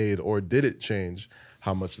was made, or did it change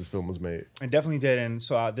how much this film was made? It definitely did. And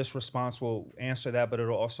so this response will answer that, but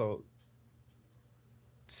it'll also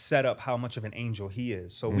set up how much of an angel he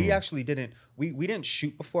is. So we actually didn't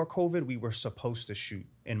shoot before COVID. We were supposed to shoot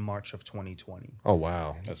in March of 2020. Oh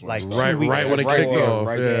wow, that's like right when it kicked off.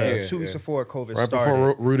 Right there. 2 weeks before COVID started.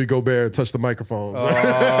 Right before Rudy Gobert touched the microphones. Oh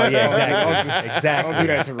yeah, exactly. Don't do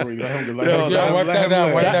that to Rudy. Let him Wipe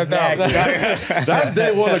that out. That's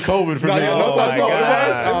day one of COVID for me. It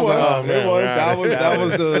was. That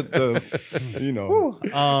was the you know.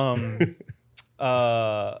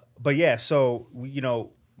 But yeah, so you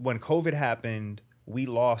know, when COVID happened, we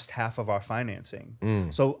lost half of our financing.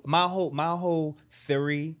 So my whole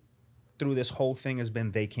theory through this whole thing has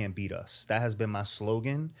been, they can't beat us. That has been my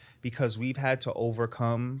slogan, because we've had to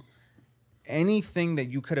overcome anything that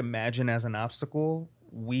you could imagine as an obstacle.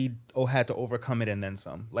 We had to overcome it and then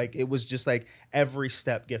some. Like, it was just like every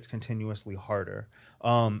step gets continuously harder.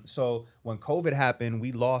 So when COVID happened,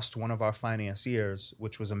 we lost one of our financiers,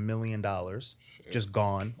 which was $1 million, just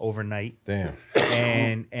gone overnight. Damn.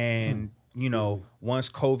 And you know, once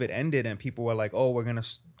COVID ended and people were like, oh, we're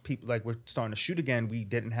starting to shoot again, we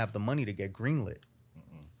didn't have the money to get greenlit.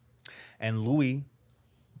 And Louis,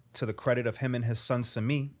 to the credit of him and his son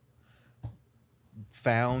Sami,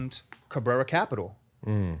 found Cabrera Capital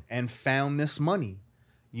and found this money,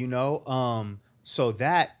 you know? So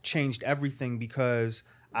that changed everything, because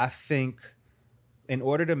I think in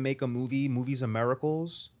order to make a movie, movies are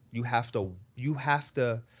miracles. You have to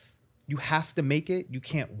make it. You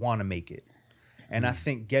can't want to make it. And I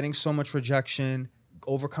think getting so much rejection,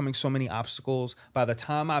 overcoming so many obstacles, by the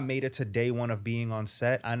time I made it to day one of being on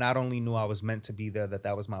set, I not only knew I was meant to be there,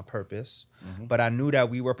 that was my purpose, but I knew that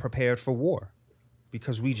we were prepared for war.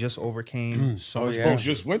 because we just overcame so much You bullshit.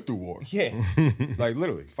 just went through war. Yeah. Like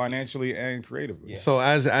literally, financially and creatively. So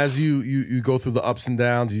as you go through the ups and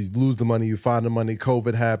downs, you lose the money, you find the money,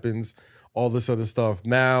 COVID happens, all this other stuff.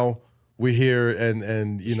 Now we're here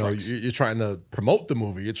and you know, you're trying to promote the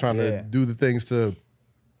movie. You're trying to do the things to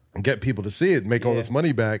get people to see it, make all this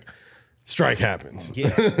money back. Strike happens.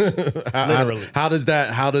 Yeah. Literally. How does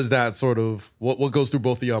that sort of what goes through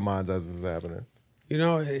both of your minds as this is happening? You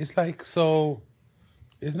know, it's like, so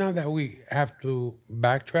it's not that we have to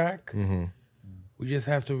backtrack. We just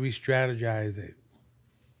have to re-strategize it.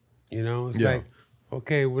 You know, it's like,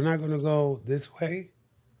 okay, we're not going to go this way,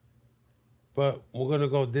 but we're going to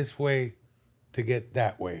go this way to get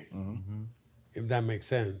that way, if that makes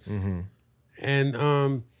sense.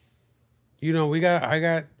 And, you know, we got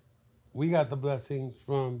the blessings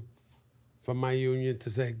from my union to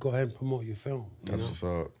say, go ahead and promote your film. That's what's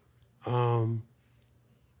up.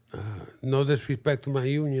 No disrespect to my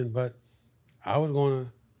union, but I was going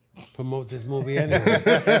to promote this movie anyway.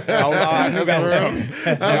 I knew that was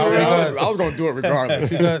coming. I was going to do it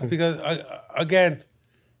regardless. because again,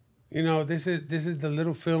 you know, this is the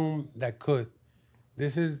little film that could.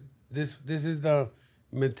 This is the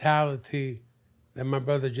mentality that my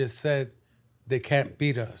brother just said. They can't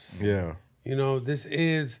beat us. Yeah. You know, this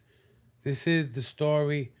is the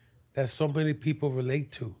story that so many people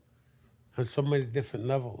relate to on so many different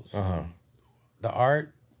levels. The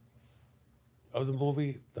art of the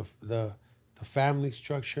movie, the family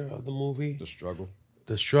structure of the movie, The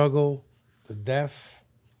struggle. the death,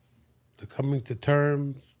 the coming to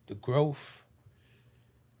terms, the growth.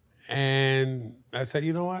 And I said,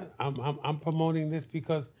 you know what? I'm promoting this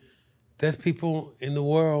because there's people in the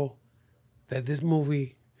world that this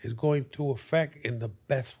movie is going to affect in the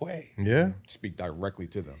best way. Yeah. Speak directly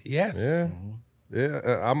to them. Yes. Yeah.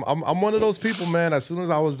 Yeah. I'm one of those people, man. As soon as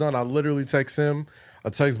I was done, I literally text him. I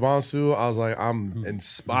text Bonsu. I was like, I'm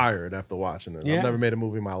inspired after watching it. Yeah. I've never made a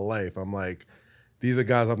movie in my life. I'm like, these are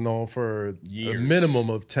guys I've known for Years. a minimum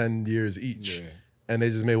of 10 years each. Yeah. And they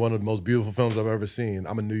just made one of the most beautiful films I've ever seen.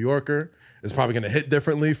 I'm a New Yorker. It's probably going to hit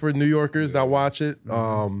differently for New Yorkers that watch it.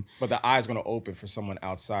 But the eye's going to open for someone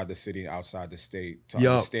outside the city, outside the state, to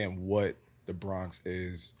Yup. understand what the Bronx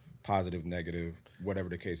is, positive, negative, whatever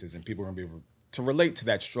the case is. And people are going to be able to relate to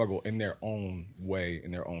that struggle in their own way, in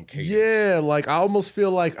their own cadence. Yeah, like I almost feel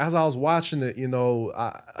like as I was watching it, you know,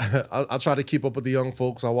 I try to keep up with the young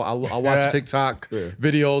folks. I watch TikTok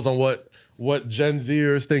videos on what Gen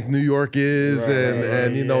Zers think New York is,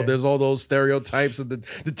 and you know, there's all those stereotypes of the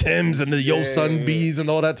Tims and the Yo Sun B's and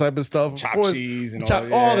all that type of stuff. Chop Of course, cheese and all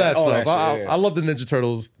that all stuff. that shit, I love the Ninja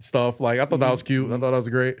Turtles stuff. Like I thought that was cute. I thought that was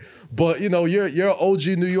great. But you know, you're an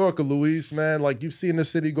OG New Yorker, Luis, man. Like you've seen the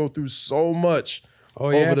city go through so much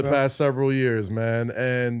over the past several years, man.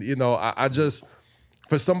 And you know, I just,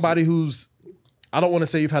 for somebody who's, I don't want to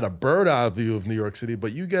say you've had a bird eye view of New York City,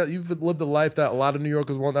 but you've lived a life that a lot of New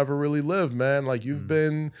Yorkers won't ever really live, man. Like you've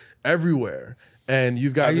been everywhere, and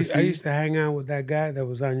you've got to see. I used to hang out with that guy that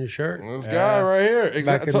was on your shirt. This guy right here,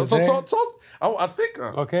 exactly. in the day. Talk. I think.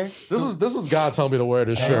 Okay. This was God telling me to wear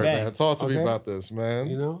this shirt, man. Talk to me about this, man.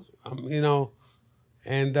 You know,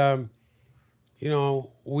 and you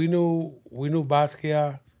know, we knew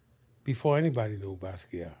Basquiat before anybody knew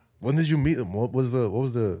Basquiat. When did you meet him? What was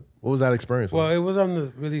that experience? Well, Like? it was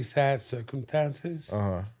under really sad circumstances.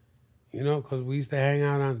 You know, because we used to hang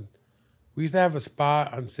out we used to have a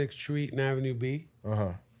spot on 6th Street and Avenue B.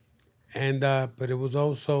 And but it was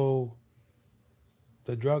also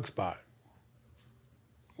the drug spot.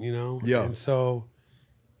 You know? Yeah. And so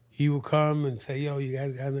he would come and say, yo, you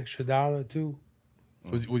guys got an extra $1 too?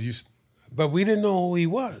 Was you But we didn't know who he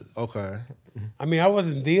was. okay? I mean, I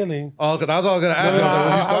wasn't dealing. Oh, because I was all gonna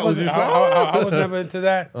ask. Was you I was never into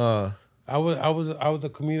that. I was a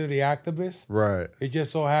community activist. right? It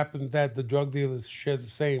just so happened that the drug dealers share the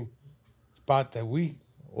same spot that we.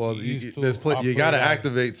 Well, used to you operate got to at.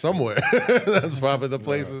 activate somewhere. That's probably the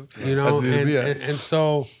places. You know, that you need to be at. and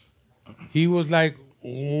so he was like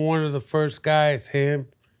one of the first guys, him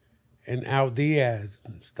and Al Diaz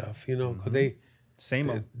and stuff. You know, because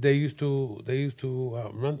they used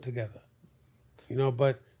to run together. You know,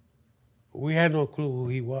 but we had no clue who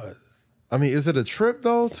he was. I mean, is it a trip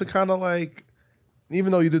though to kind of like,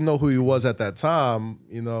 even though you didn't know who he was at that time,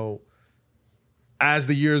 you know, as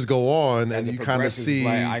the years go on As and it you kind of progresses, see,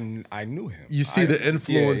 like, I knew him. you see the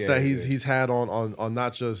influence that yeah. he's had on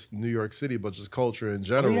not just New York City but just culture in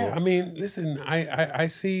general. Yeah, I mean, listen, I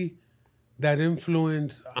see that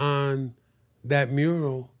influence on that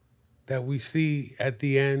mural that we see at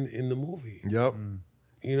the end in the movie. Yep.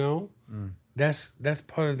 You know, that's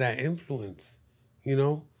part of that influence. You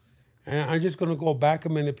know, And I'm just gonna go back a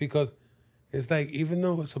minute because it's like, even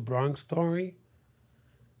though it's a Bronx story,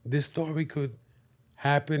 this story could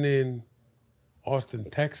happen in Austin,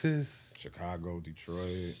 Texas, Chicago, Detroit,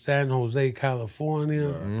 San Jose,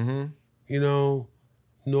 California, you know,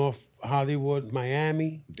 North Hollywood,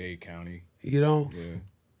 Miami, Dade County. you know, Yeah.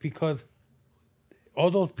 because all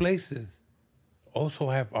those places also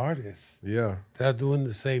have artists Yeah. that are doing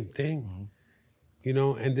the same thing, you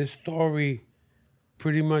know, and this story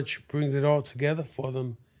pretty much brings it all together for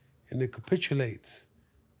them, and it capitulates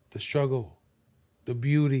the struggle, the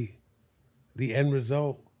beauty, the end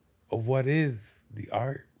result of what is the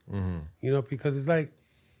art. You know, because it's like,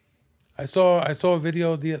 I saw a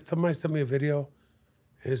video, somebody sent me a video,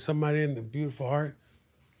 and somebody in the beautiful art,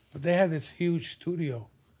 but they had this huge studio.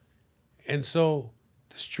 And so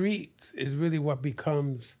the streets is really what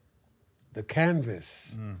becomes the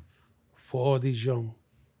canvas for all these young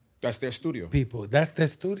That's their studio. people. That's their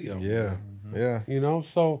studio. Yeah. Yeah. You know,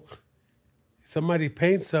 so somebody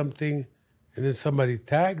paints something and then somebody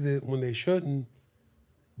tags it when they shouldn't,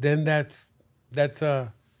 then that's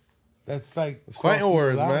like It's fighting crossing the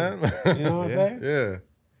words, line. man. You know what I'm saying? Yeah.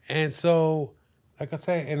 And so, like I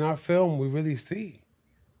say, in our film, we really see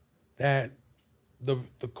that the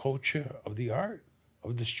culture of the art,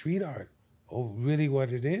 of the street art, of really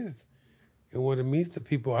what it is and what it means to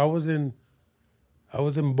people. I was in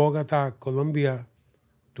Bogota, Colombia,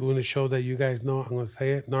 doing a show that you guys know. I'm gonna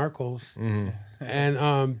say it, Narcos.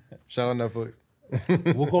 And Shout out Netflix.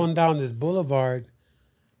 we're going down this boulevard,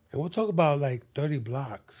 and we'll talk about like 30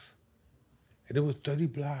 blocks. And it was 30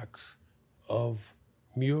 blocks of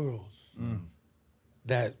murals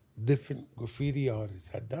that different graffiti artists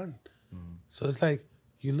had done. So it's like,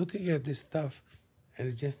 you're looking at this stuff, and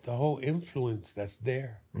it's just the whole influence that's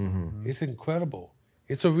there. It's incredible.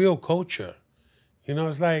 It's a real culture. You know,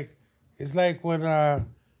 it's like when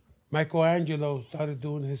Michelangelo started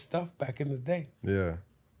doing his stuff back in the day. Yeah.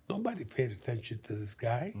 Nobody paid attention to this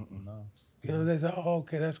guy. No. You know, they said, oh,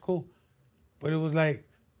 okay, that's cool. But it was like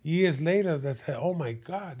years later that said, oh my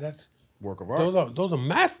God, that's Work of art. those are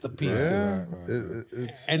masterpieces. Yeah. Right.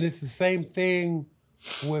 It's And it's the same thing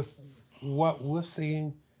with what we're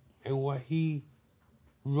seeing and what he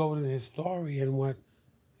wrote in his story, and when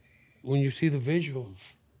you see the visuals,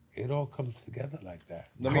 it all comes together like that.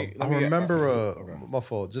 I remember my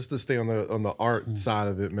fault, just to stay on the art side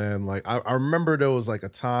of it, man. Like I remember there was like a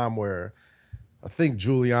time where I think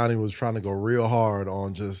Giuliani was trying to go real hard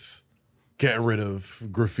on just getting rid of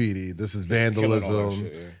graffiti. This is killing all that vandalism.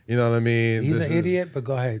 shit, yeah. You know what I mean? He's This an is- idiot, but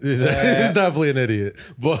go ahead. He's definitely an idiot.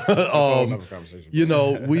 But That's a whole nother conversation. you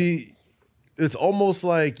know, it's almost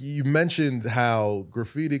like you mentioned how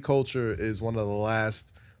graffiti culture is one of the last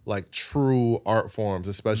like true art forms,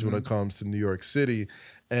 especially when it comes to New York City.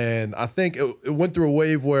 And I think it went through a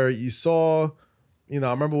wave where you saw, you know,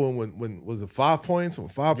 I remember when was it 5 Points? When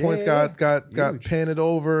 5 Points got painted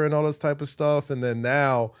over and all this type of stuff. And then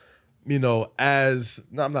now, you know, I'm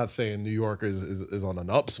not saying New York is on an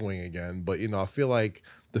upswing again, but, you know, I feel like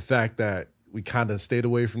the fact that we kind of stayed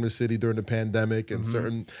away from the city during the pandemic and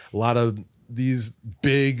a lot of these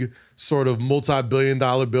big sort of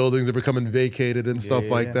multi-billion-dollar buildings are becoming vacated and stuff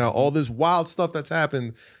like that. All this wild stuff that's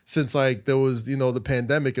happened since like there was, you know, the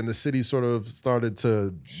pandemic and the city sort of started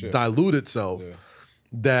to dilute itself. Yeah.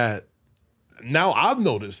 That now I've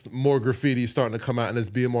noticed more graffiti starting to come out and it's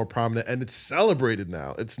being more prominent and it's celebrated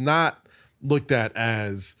now. It's not looked at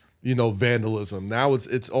as, you know, vandalism. Now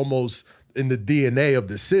it's almost in the DNA of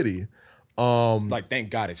the city. Like, thank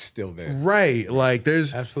God it's still there. Right. Like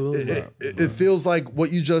there's Absolutely. it feels like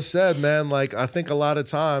what you just said, man. Like I think a lot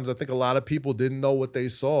of people didn't know what they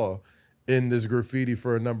saw in this graffiti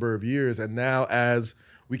for a number of years. And now as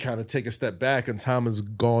we kind of take a step back and time has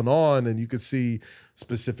gone on and you could see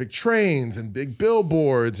specific trains and big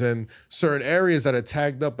billboards and certain areas that are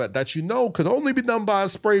tagged up that you know could only be done by a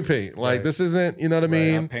spray paint. Like this isn't, you know what I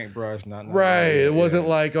mean? Not paintbrush, not Right. yeah, It wasn't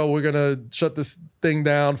like, oh, we're gonna shut this thing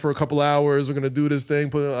down for a couple hours. We're gonna do this thing.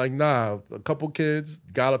 Put it like, nah. A couple kids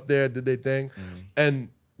got up there, did their thing, and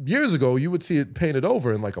years ago you would see it painted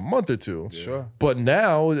over in like a month or two. Sure. But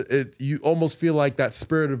now you almost feel like that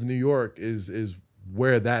spirit of New York is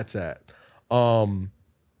where that's at.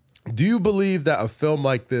 Do you believe that a film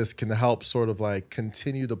like this can help sort of like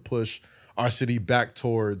continue to push our city back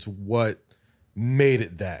towards what made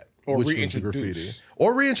it that? Or which was the reintroduce. graffiti,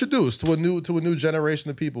 or reintroduce to a new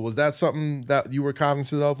generation of people? Was that something that you were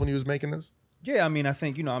cognizant of when you was making this? Yeah, I mean, I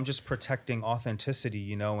think, you know, I'm just protecting authenticity,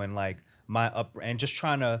 you know, and like and just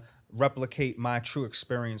trying to replicate my true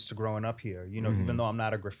experience to growing up here. You know, even though I'm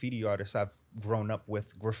not a graffiti artist, I've grown up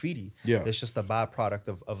with graffiti. Yeah. It's just a byproduct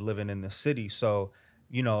of living in the city. So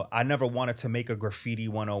I never wanted to make a graffiti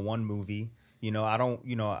 101 movie. I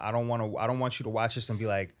don't want you to watch this and be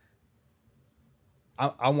like,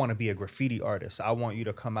 I want to be a graffiti artist. I want you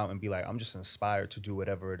to come out and be like, I'm just inspired to do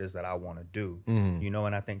whatever it is that I want to do.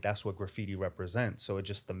 And I think that's what graffiti represents. So it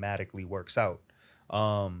just thematically works out.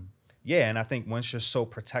 And I think once you're so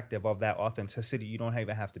protective of that authenticity, you don't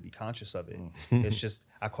even have to be conscious of it. It's just,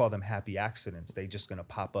 I call them happy accidents. They just gonna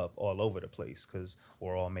pop up all over the place because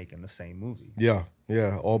we're all making the same movie. Yeah,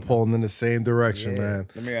 all pulling in the same direction, man.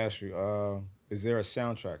 Let me ask you, is there a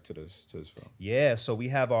soundtrack to this film? Yeah, so we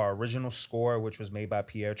have our original score, which was made by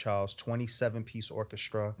Pierre Charles, 27-piece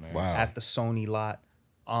orchestra at the Sony lot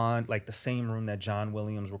on like the same room that John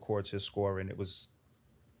Williams records his score in. It was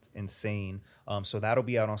insane. So that'll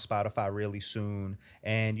be out on Spotify really soon.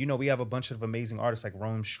 And we have a bunch of amazing artists like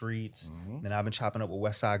Rome Streets, and I've been chopping up with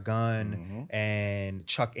West Side Gun, and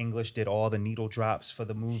Chuck English did all the needle drops for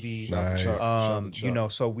the movie. Nice.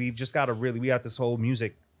 So we've just got we got this whole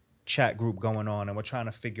music chat group going on, and we're trying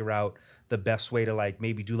to figure out the best way to like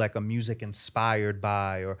maybe do like a music inspired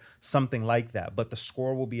by or something like that. But the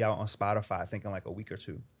score will be out on Spotify, I think, in like a week or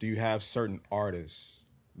two. Do you have certain artists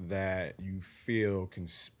that you feel can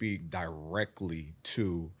speak directly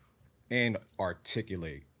to and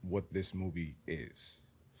articulate what this movie is?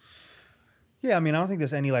 Yeah, I mean, I don't think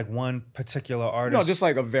there's any like one particular artist. No, just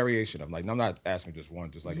like a variation of like, I'm not asking just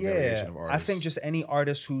one, just like a variation of artists. I think just any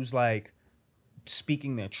artist who's like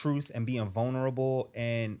speaking their truth and being vulnerable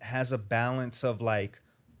and has a balance of like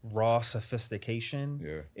raw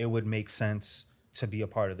sophistication, it would make sense to be a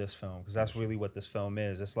part of this film, because that's really what this film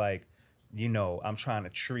is. It's like, I'm trying to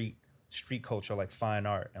treat street culture like fine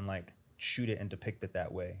art and like shoot it and depict it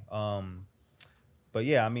that way. But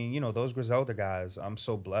yeah, I mean, those Griselda guys, I'm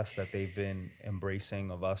so blessed that they've been embracing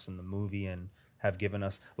of us in the movie and have given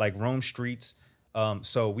us like Rome Streets.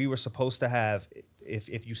 So we were supposed to have,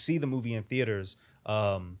 if you see the movie in theaters,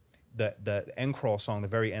 the end crawl song, the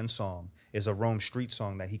very end song, is a Rome Street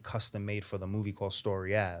song that he custom made for the movie called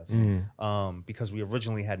Story Ave. Because we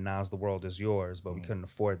originally had Nas The World Is Yours, but we couldn't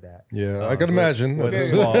afford that. Yeah, I can imagine. With a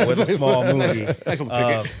small movie. Nice little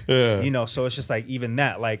ticket. So it's just like even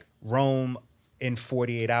that, like Rome in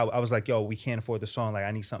 48 hours, I was like, yo, we can't afford the song. Like,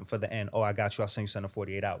 I need something for the end. Oh, I got you. I'll send you something in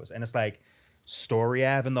 48 hours. And it's like Story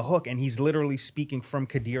Ave and the hook. And he's literally speaking from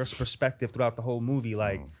Kadir's perspective throughout the whole movie.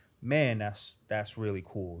 Like, man, that's really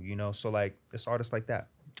cool. So like it's artists like that.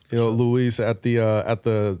 Luis, at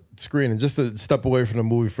the screening, just to step away from the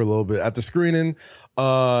movie for a little bit, at the screening,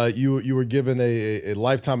 you were given a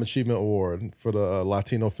Lifetime Achievement Award for the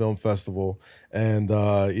Latino Film Festival, and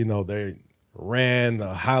they ran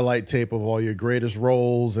a highlight tape of all your greatest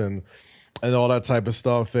roles and all that type of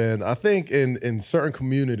stuff. And I think in certain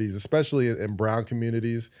communities, especially in brown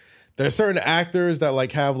communities, there's certain actors that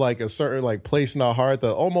like have like a certain like place in our heart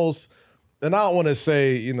that almost, and I don't want to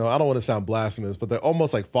say, I don't want to sound blasphemous, but they're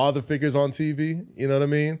almost like father figures on TV. You know what I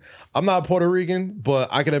mean? I'm not Puerto Rican, but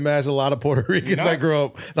I can imagine a lot of Puerto Ricans that grew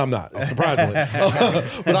up. No, I'm not, surprisingly.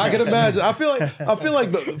 But I can imagine. I feel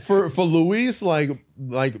like for Luis, like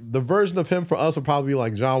the version of him for us would probably be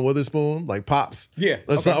like John Witherspoon, like Pops. Yeah.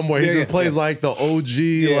 That's something where he just plays like the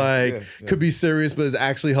OG, could be serious, but is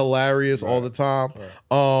actually hilarious all the time.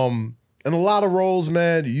 Right. In a lot of roles,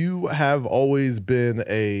 man, you have always been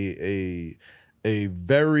a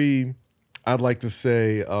very, I'd like to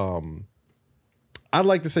say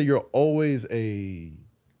you're always a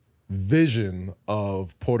vision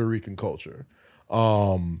of Puerto Rican culture.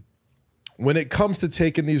 When it comes to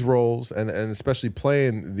taking these roles and especially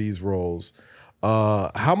playing these roles,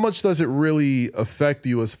 how much does it really affect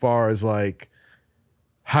you as far as like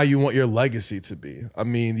how you want your legacy to be? I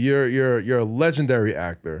mean, you're a legendary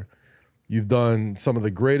actor. You've done some of the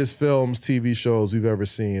greatest films, TV shows we've ever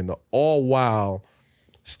seen, all while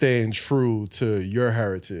staying true to your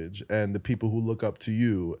heritage and the people who look up to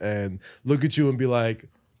you and look at you and be like,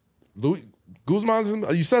 Guzman,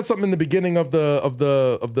 you said something in the beginning of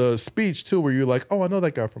the speech too, where you're like, oh, I know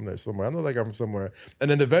that guy from there somewhere. I know that guy from somewhere. And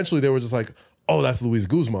then eventually they were just like, oh, that's Luis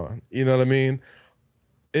Guzman. You know what I mean?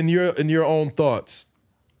 In your own thoughts,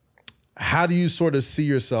 how do you sort of see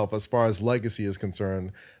yourself as far as legacy is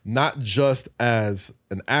concerned, not just as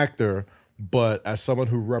an actor, but as someone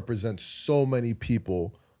who represents so many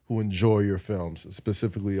people who enjoy your films,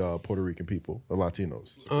 specifically Puerto Rican people, the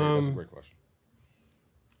Latinos? That's a great question.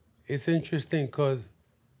 It's interesting because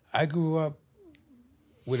I grew up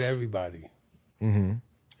with everybody. Mm-hmm.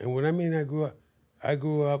 And when I mean I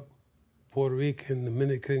grew up Puerto Rican,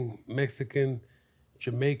 Dominican, Mexican,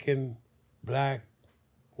 Jamaican, Black,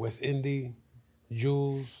 West Indian,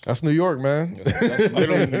 Jews. That's New York, man. That's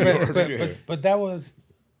literally New York. But that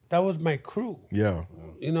was my crew. Yeah.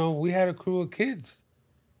 we had a crew of kids,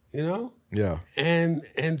 Yeah.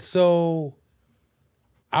 and so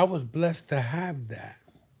I was blessed to have that.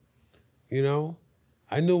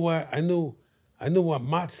 I knew what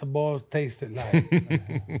matzo balls tasted like.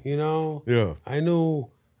 Yeah.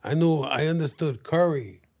 I understood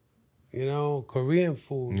curry, Korean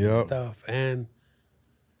food Yep. and stuff. And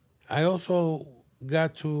I also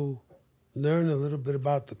got to learn a little bit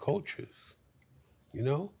about the cultures.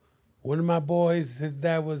 One of my boys, his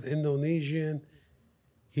dad was Indonesian.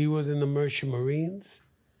 He was in the Merchant Marines.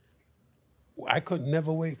 I could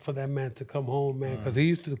never wait for that man to come home, man, because he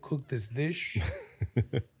used to cook this dish,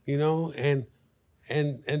 and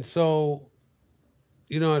so,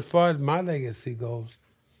 as far as my legacy goes,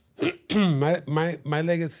 my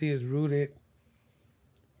legacy is rooted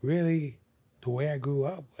really the way I grew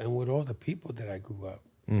up and with all the people that I grew up,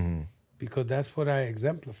 because that's what I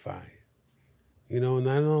exemplify, and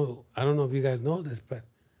I don't know if you guys know this, but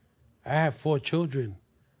I have 4 children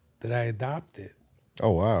that I adopted.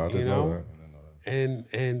 Oh wow, I didn't know that.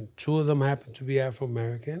 And 2 of them happen to be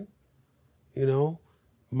Afro-American.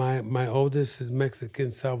 My oldest is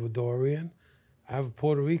Mexican Salvadorian. I have a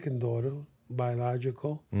Puerto Rican daughter,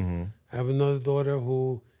 biological. I have another daughter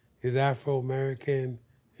who is Afro-American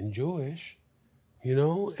and Jewish,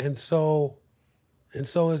 and so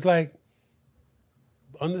it's like,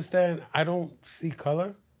 understand, I don't see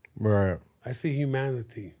color. Right. I see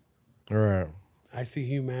humanity. Right. I see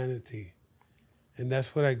humanity. And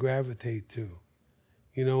that's what I gravitate to.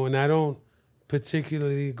 And I don't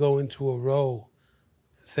particularly go into a role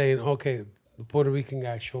saying, okay, the Puerto Rican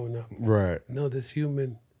guy showing up. Right. No, this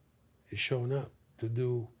human is showing up to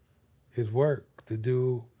do his work, to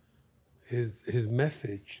do his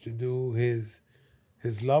message, to do his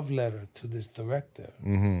love letter to this director.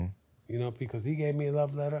 Because he gave me a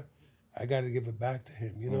love letter, I got to give it back to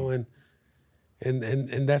him.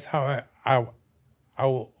 And that's how I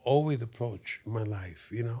will always approach my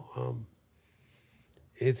life.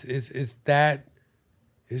 It's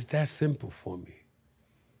that simple for me.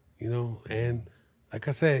 And like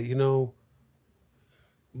I said,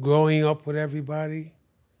 growing up with everybody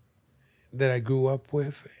that I grew up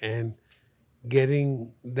with and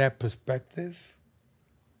getting that perspective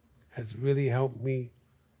has really helped me,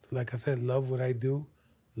 like I said, love what I do,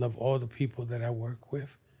 love all the people that I work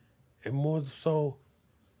with, and more so,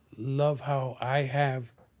 love how I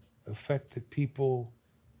have affected people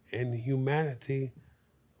and humanity,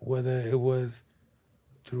 whether it was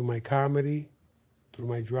through my comedy, through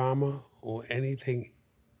my drama, or anything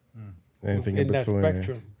Anything in that between.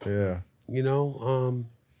 spectrum. Yeah.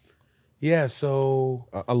 Yeah, so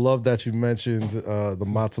I love that you mentioned the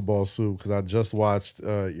matzo ball soup, because I just watched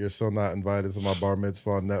You're So Not Invited to My Bar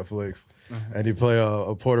Mitzvah on Netflix, and you play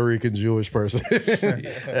a Puerto Rican Jewish person, and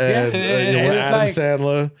you're with Adam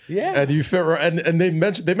Sandler, and you fit right, and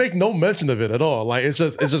they make no mention of it at all. Like it's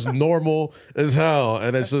just normal as hell,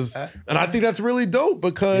 and it's just, and I think that's really dope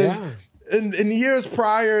because. In years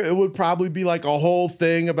prior, it would probably be like a whole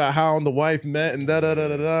thing about how the wife met and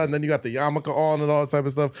da-da-da-da-da, and then you got the yarmulke on and all that type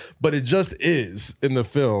of stuff. But it just is in the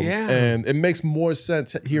film. And it makes more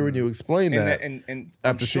sense hearing you explain that. And after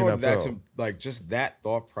I'm seeing sure that that's film. like just that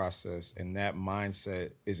thought process and that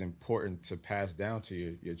mindset is important to pass down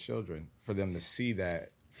to your children, for them to see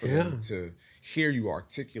that, for them to hear you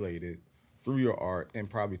articulate it through your art, and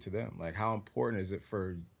probably to them. Like, how important is it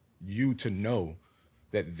for you to know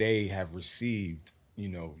that they have received,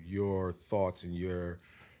 your thoughts and your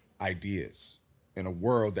ideas in a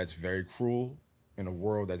world that's very cruel, in a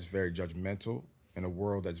world that's very judgmental, in a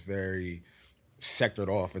world that's very sectored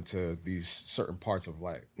off into these certain parts of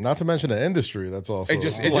life. Not to mention the industry that's also It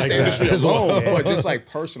just like the industry that. alone, but just like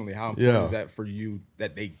personally, how important is that for you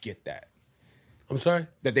that they get that? I'm sorry?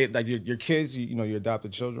 That they, like your kids, your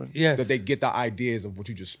adopted children, that they get the ideas of what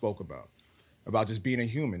you just spoke about just being a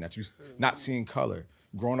human, that you not seeing color,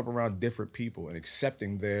 growing up around different people and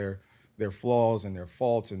accepting their flaws and their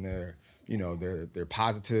faults and their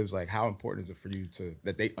positives. Like, how important is it for you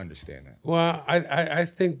that they understand that? Well, I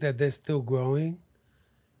think that they're still growing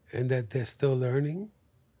and that they're still learning,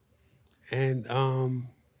 and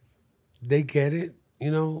they get it.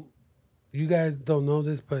 You guys don't know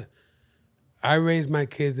this, but I raised my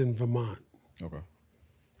kids in Vermont. Okay.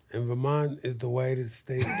 And Vermont is the whitest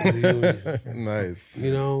state in the Union. Nice.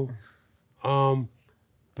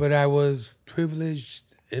 But I was privileged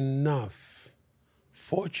enough,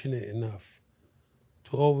 fortunate enough,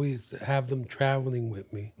 to always have them traveling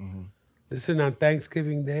with me. Listen, on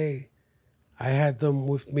Thanksgiving Day, I had them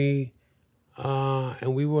with me,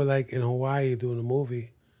 and we were like in Hawaii doing a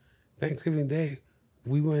movie. Thanksgiving Day,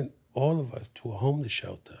 we went, all of us, to a homeless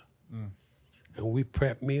shelter. and we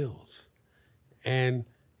prepped meals. And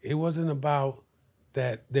it wasn't about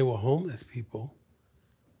that they were homeless people.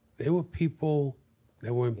 They were people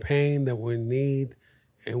that were in pain, that were in need,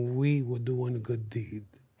 and we were doing a good deed.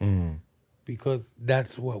 Because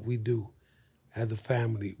that's what we do as a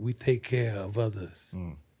family. We take care of others.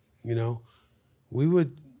 You know,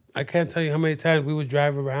 I can't tell you how many times we would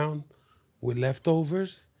drive around with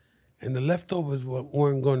leftovers, and the leftovers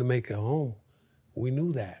weren't going to make it home. We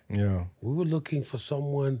knew that. Yeah. We were looking for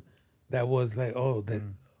someone that was like, oh, the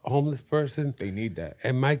homeless person. They need that.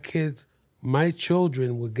 And my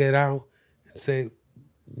children would get out and say,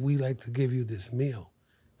 we like to give you this meal.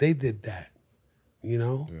 They did that, you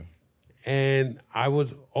know? Yeah. And I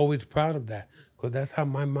was always proud of that because that's how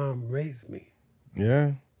my mom raised me,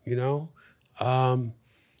 Yeah. you know?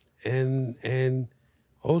 And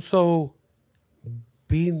also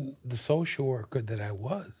being the social worker that I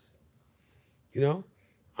was, you know?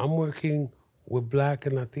 I'm working with Black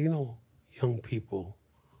and Latino young people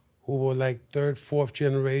who were like third, fourth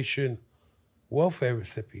generation welfare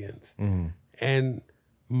recipients. And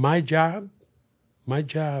my job,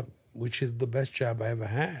 which is the best job I ever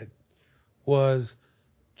had, was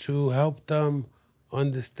to help them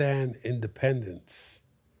understand independence.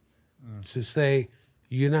 To say,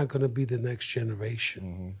 you're not going to be the next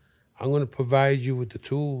generation. I'm going to provide you with the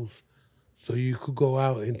tools so you could go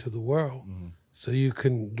out into the world, so you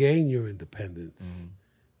can gain your independence.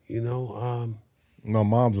 You know, My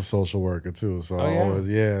mom's a social worker too, so Oh, I yeah?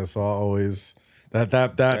 always so I always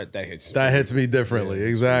that hits me differently. Yeah,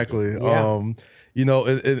 exactly. Yeah. You know,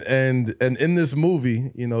 and in this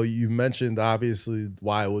movie, you know, you mentioned obviously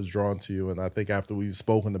why it was drawn to you, and I think after we've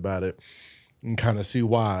spoken about it, you can kind of see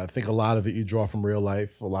why. I think a lot of it you draw from real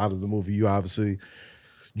life. A lot of the movie you obviously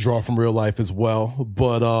draw from real life as well.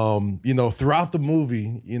 But you know, throughout the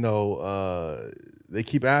movie, you know, they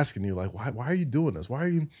keep asking you like, why are you doing this? Why are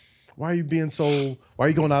you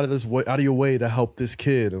going out of your way to help this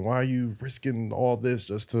kid? And why are you risking all this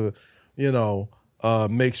just to, you know,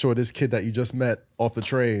 make sure this kid that you just met off the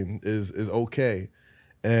train is okay?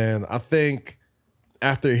 And I think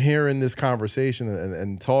after hearing this conversation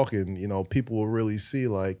and talking, you know, people will really see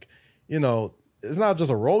like, you know, it's not just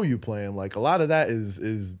a role you playing. Like a lot of that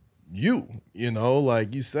is you know,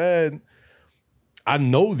 like you said, I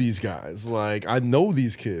know these guys. Like I know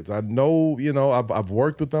these kids. I know, you know, I've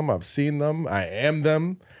worked with them. I've seen them. I am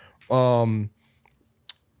them.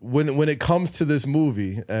 When it comes to this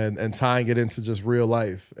movie and tying it into just real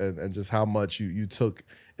life and just how much you took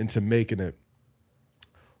into making it,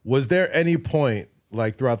 was there any point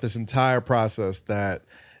like throughout this entire process that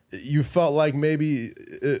you felt like maybe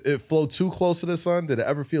it flowed too close to the sun? Did it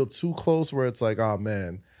ever feel too close where it's like, oh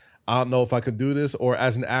man, I don't know if I could do this? Or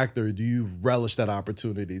as an actor, do you relish that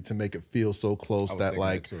opportunity to make it feel so close that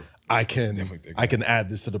like I can add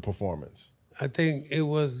this to the performance? I think it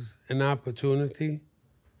was an opportunity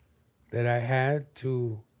that I had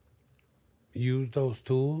to use those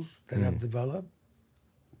tools that I've developed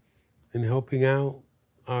in helping out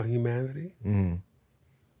our humanity.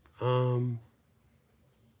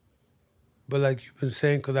 But like you've been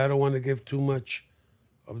saying, because I don't want to give too much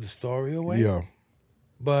of the story away. Yeah.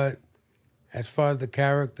 But as far as the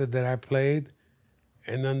character that I played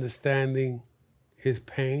and understanding his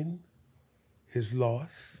pain, his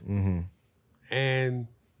loss, and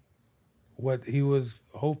what he was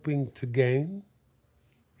hoping to gain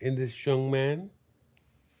in this young man,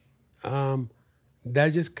 that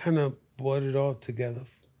just kind of brought it all together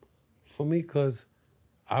for me because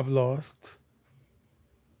I've lost,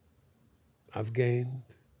 I've gained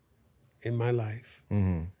in my life.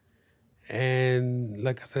 And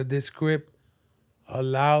like I said, this script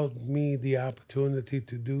allowed me the opportunity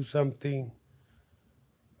to do something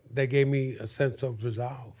that gave me a sense of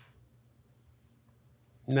resolve.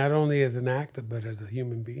 Not only as an actor, but as a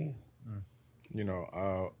human being. You know,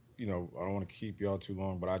 I don't want to keep y'all too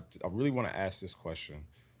long, but I really want to ask this question,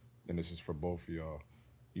 and this is for both of y'all.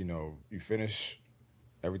 You know, you finish,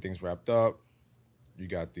 everything's wrapped up, you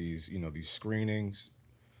got these screenings.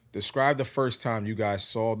 Describe the first time you guys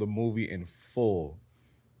saw the movie in full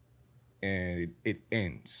and it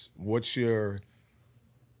ends. What's your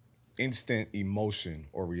instant emotion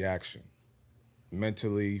or reaction?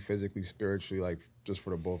 Mentally, physically, spiritually, like just for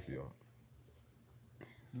the both of y'all.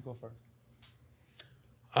 You go first.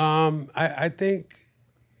 I think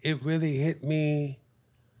it really hit me.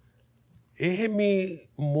 It hit me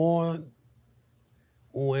more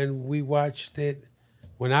when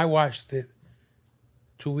I watched it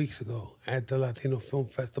 2 weeks ago at the Latino Film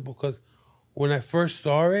Festival, because when I first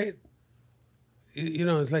saw it, you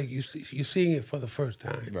know, it's like you're seeing it for the first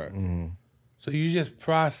time. Right. So you're just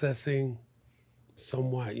processing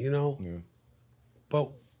somewhat, you know. Yeah.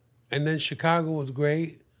 But and then Chicago was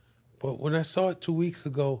great, but when I saw it 2 weeks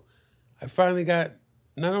ago, I finally got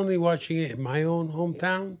not only watching it in my own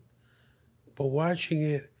hometown, but watching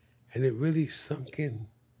it, and it really sunk in.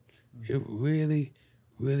 It really,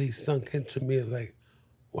 really sunk into me. Like,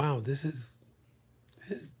 wow, this is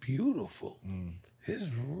beautiful. This is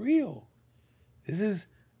real. It's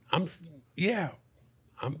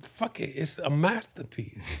a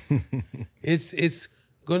masterpiece. It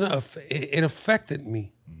affected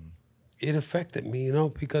me. It affected me, you know,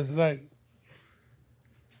 because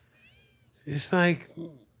it's like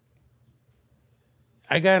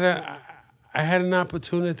I had an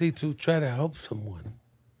opportunity to try to help someone.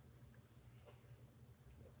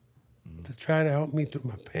 To try to help me through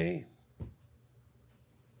my pain.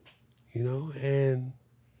 You know, and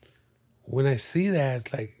when I see that,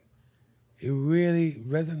 it's like, it really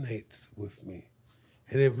resonates with me.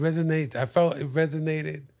 And I felt it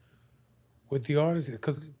resonated with the audience,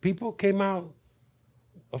 because people came out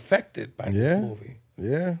affected by this movie.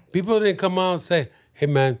 Yeah. People didn't come out and say, hey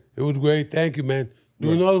man, it was great, thank you man,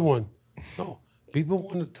 do another one. No, people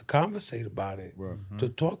wanted to conversate about it, to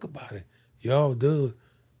talk about it. Yo, dude,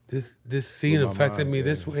 this scene affected me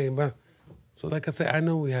this way. So like I said, I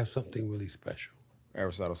know we have something really special.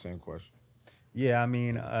 Aristotle, same question. Yeah, I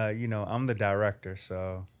mean, you know, I'm the director,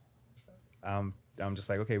 so I'm just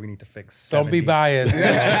like, okay, we need to fix. Don't be biased.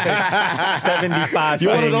 75.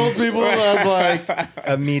 You're one of those people that's like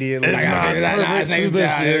immediately. do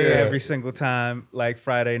this Every single time. Like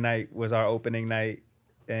Friday night was our opening night,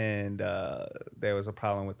 and there was a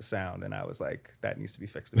problem with the sound, and I was like, that needs to be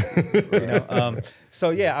fixed. You know?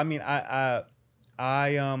 So yeah, I mean, I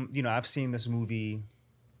you know, I've seen this movie,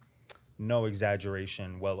 no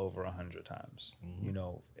exaggeration, well over 100 times. You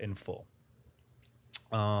know, in full.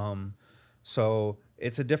 So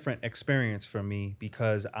it's a different experience for me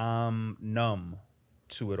because I'm numb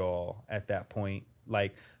to it all at that point.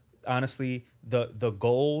 Like, honestly, the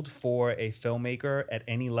gold for a filmmaker at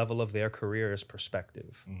any level of their career is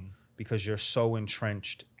perspective, because you're so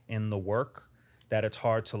entrenched in the work that it's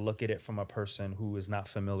hard to look at it from a person who is not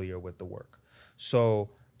familiar with the work. So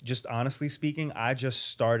just honestly speaking, I just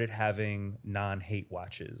started having non-hate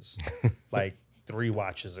watches like 3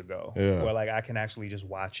 watches ago, where like I can actually just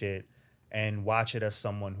watch it and watch it as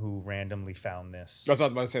someone who randomly found this. That's what I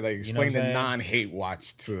was about to say. Like, explain You know the non-hate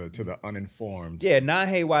watch to the uninformed. Yeah,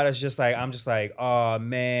 non-hate watch is just like, I'm just like, oh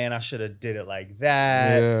man, I should have did it like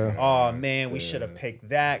that. Yeah. Oh man, we should have picked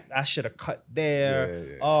that. I should have cut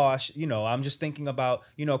there. Oh, you know, I'm just thinking about,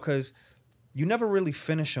 you know, because you never really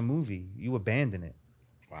finish a movie. You abandon it.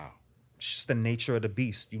 Wow. It's just the nature of the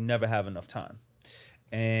beast. You never have enough time.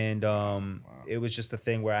 And it was just a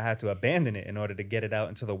thing where I had to abandon it in order to get it out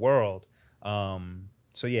into the world.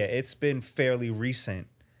 So yeah, it's been fairly recent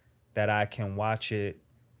that I can watch it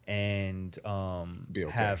and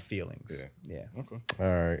have feelings. Yeah. Okay. All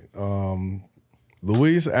right.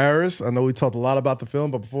 Luis, Aris, I know we talked a lot about the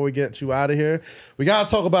film, but before we get you out of here, we got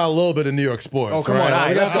to talk about a little bit of New York sports. Oh, come on. All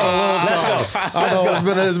right, let's go. I know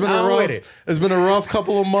it's been a rough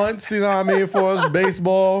couple of months, you know what I mean, for us.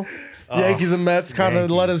 Baseball, Yankees and Mets kind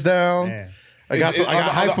of let us down. Man. I got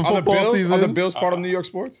hyped for football season. Are the Bills part of New York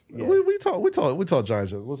sports? Yeah. We talk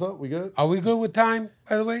Giants. What's up? We good? Are we good with time,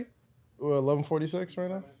 by the way? We're 11:46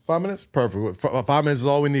 right now. 5 minutes? Perfect. 5 minutes is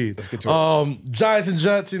all we need. Let's get to it. Giants and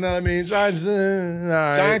Jets, you know what I mean? Giants, all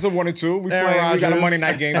right. Giants are 1-2. We got a Monday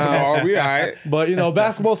night game tomorrow. We all right. But, you know,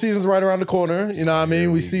 basketball season's right around the corner. You know what I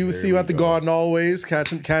mean? We see you at the Garden always,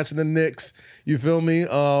 catching the Knicks. You feel me?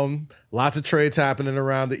 Lots of trades happening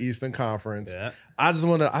around the Eastern Conference. Yeah. I just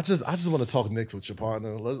want to talk Knicks with your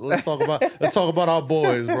partner. Let's talk about our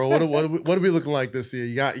boys, bro. What are we looking like this year?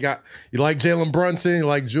 You like Jalen Brunson, you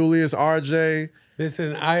like Julius, RJ.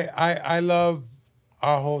 Listen, I love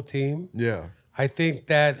our whole team. Yeah. I think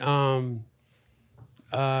that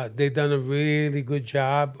they've done a really good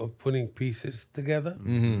job of putting pieces together.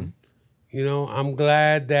 Mm-hmm. You know, I'm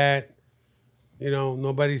glad that, you know,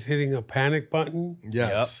 nobody's hitting a panic button.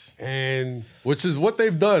 Yes. Yep. And which is what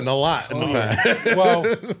they've done a lot in the past. Well,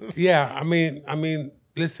 yeah, I mean,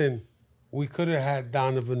 listen, we could have had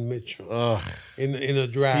Donovan Mitchell in a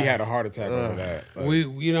draft. He had a heart attack over that. Like,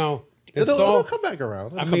 It'll come back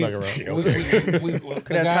around. We could have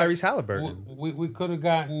Tyrese Halliburton. We could have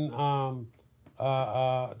gotten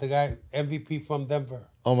the guy MVP from Denver.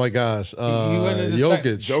 Oh my gosh,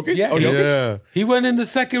 Jokic. Jokic? Yeah. Oh, yeah. He went in the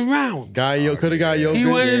second round. Could have got Jokic. He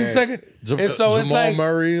went in the second. And so Jamal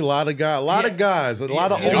Murray, a lot of guys, a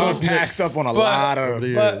lot of almost passed up on a lot of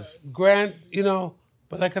years. But Grant, you know,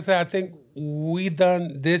 but like I said, I think we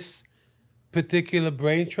done this particular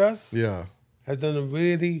brain trust. Yeah. has done a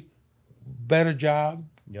really better job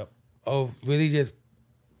of really just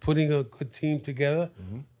putting a good team together,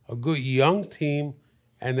 a good young team,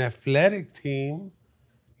 an athletic team,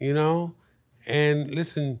 you know. And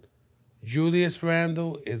listen, Julius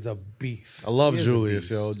Randle is a beast. I love Julius,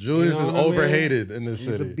 yo. Julius is overhated in this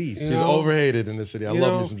city. He's a beast. He's overhated in this city. I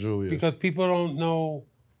love me some Julius. Because people don't know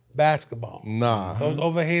basketball. Nah. Those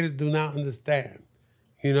overhated do not understand,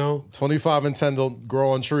 you know? 25 and 10 don't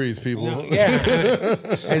grow on trees, people. No, yeah.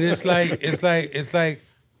 And it's like,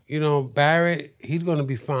 you know, Barrett, he's gonna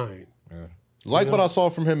be fine. Like what I saw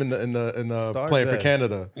from him in the playing for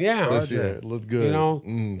Canada. Yeah. This year. It looked good. You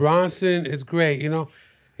know, Bronson is great. You know,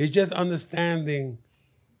 it's just understanding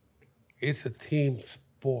it's a team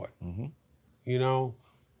sport. You know,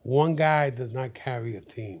 one guy does not carry a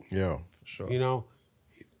team. Yeah, for sure. You know,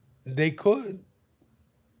 they could.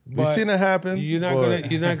 We've seen it happen. You're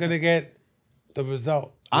not gonna get the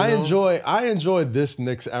result. I enjoy this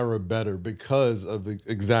Knicks era better because of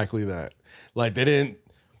exactly that. Like they didn't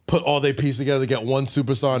put all their pieces together to get one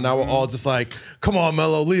superstar. And now we're all just like, come on,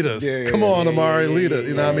 Melo, lead us. Come on, Amari, lead us.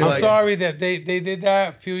 You know what I mean? I'm like, sorry that they did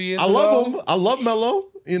that a few years ago. I love him. I love Melo.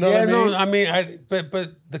 You know what I mean? No, I mean, but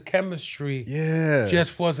the chemistry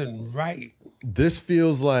just wasn't right. This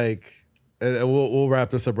feels like, and we'll wrap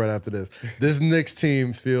this up right after this. This Knicks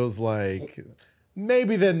team feels like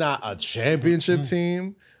maybe they're not a championship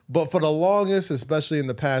team, but for the longest, especially in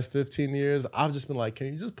the past 15 years, I've just been like, can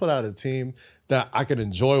you just put out a team that I can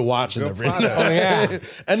enjoy watching every night? Oh, yeah.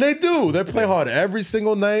 And they do. They play hard every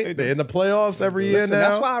single night. They're in the playoffs every year now.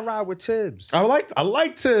 That's why I ride with Tibbs. I like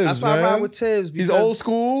Tibbs, That's why man. I ride with Tibbs. He's old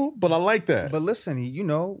school, but I like that. But listen, you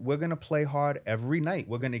know, we're going to play hard every night.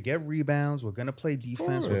 We're going to get rebounds. We're going to play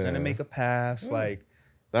defense. We're going to make a pass. Like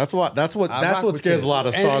That's what scares a lot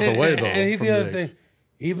of stars away, though. And here's from the the other Knicks. thing.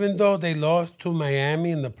 Even though they lost to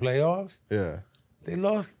Miami in the playoffs, they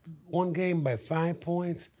lost one game by 5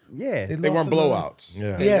 points. Yeah. They weren't blowouts.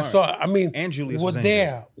 Yeah, so I mean, And Julius we're was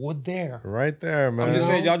there. We're there. Right there, man. I'm just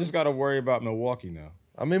saying, y'all just got to worry about Milwaukee now.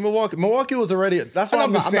 I mean, Milwaukee was already. That's why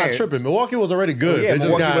I'm not tripping. Milwaukee was already good. Yeah, they just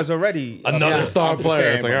Milwaukee got was already another star I'm just player.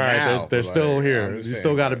 saying, It's like, but all right, now, they're but still like, here. I'm You just still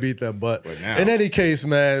saying, got to but- beat them. But now. in any case,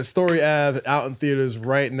 man, Story Ave out in theaters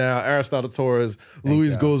right now. Aristotle Torres,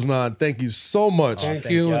 Luis Guzman. Thank you so much Thank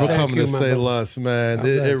you for Thank coming you, to my Say brother. Less, man. God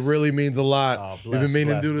It bless. really means a lot. We've been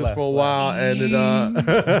meaning to do this for a while, and it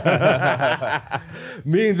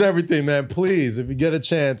means everything, man. Please, if you get a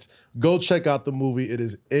chance, go check out the movie. It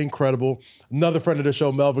is incredible. Another friend of the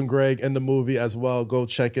show, Melvin Gregg, in the movie as well. Go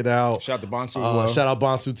check it out. Shout out to Bonsu as well. Shout out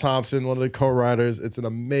Bonsu Thompson, one of the co-writers. It's an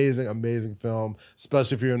amazing, amazing film,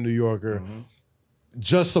 especially if you're a New Yorker.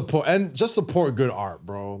 Just support good art,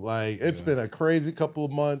 bro. Like it's been a crazy couple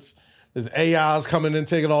of months. There's AIs coming in,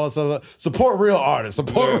 taking all this other. Support real artists.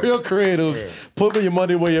 Support real creatives. Put your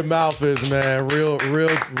money where your mouth is, man. Real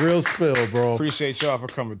spill, bro. Appreciate y'all for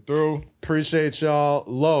coming through. Appreciate y'all.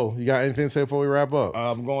 Lo, you got anything to say before we wrap up?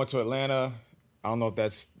 I'm going to Atlanta. I don't know if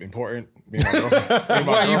that's important. Me and my girlfriend.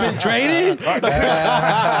 What, you been traded? I'm about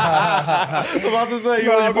to say, you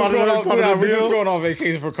want to We're just going on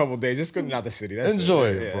vacation for a couple of days. Just going out the city. That's Enjoy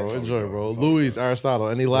it. it, bro. that's all Enjoy good, it, bro. that's all Luis, good. Aristotle,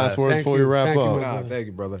 any last words Thank before we you. wrap Thank you, up? my Nah, thank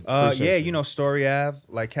you, brother. Yeah, you know, Story Ave,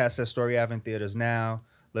 like Kat said, Story Ave in theaters now.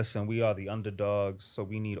 Listen, we are the underdogs, so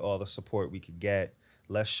we need all the support we could get.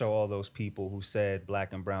 Let's show all those people who said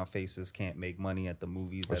black and brown faces can't make money at the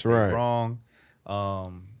movies That's that they're right. wrong.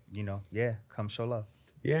 You know, yeah, come show love.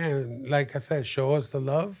 Yeah, and like I said, show us the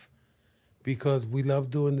love because we love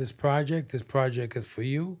doing this project. This project is for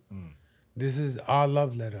you. This is our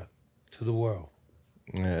love letter to the world.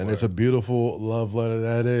 Yeah, and it's a beautiful love letter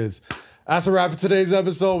that is. That's a wrap for today's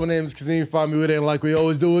episode. My name is Kazim. Find me with it like we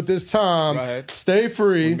always do at this time. Go ahead. Stay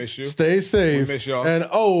free. We miss you. Stay safe. We miss y'all. And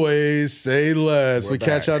always say less. We're We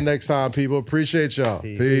catch back. y'all next time, people. Appreciate y'all.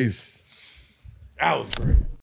 Peace. That was great.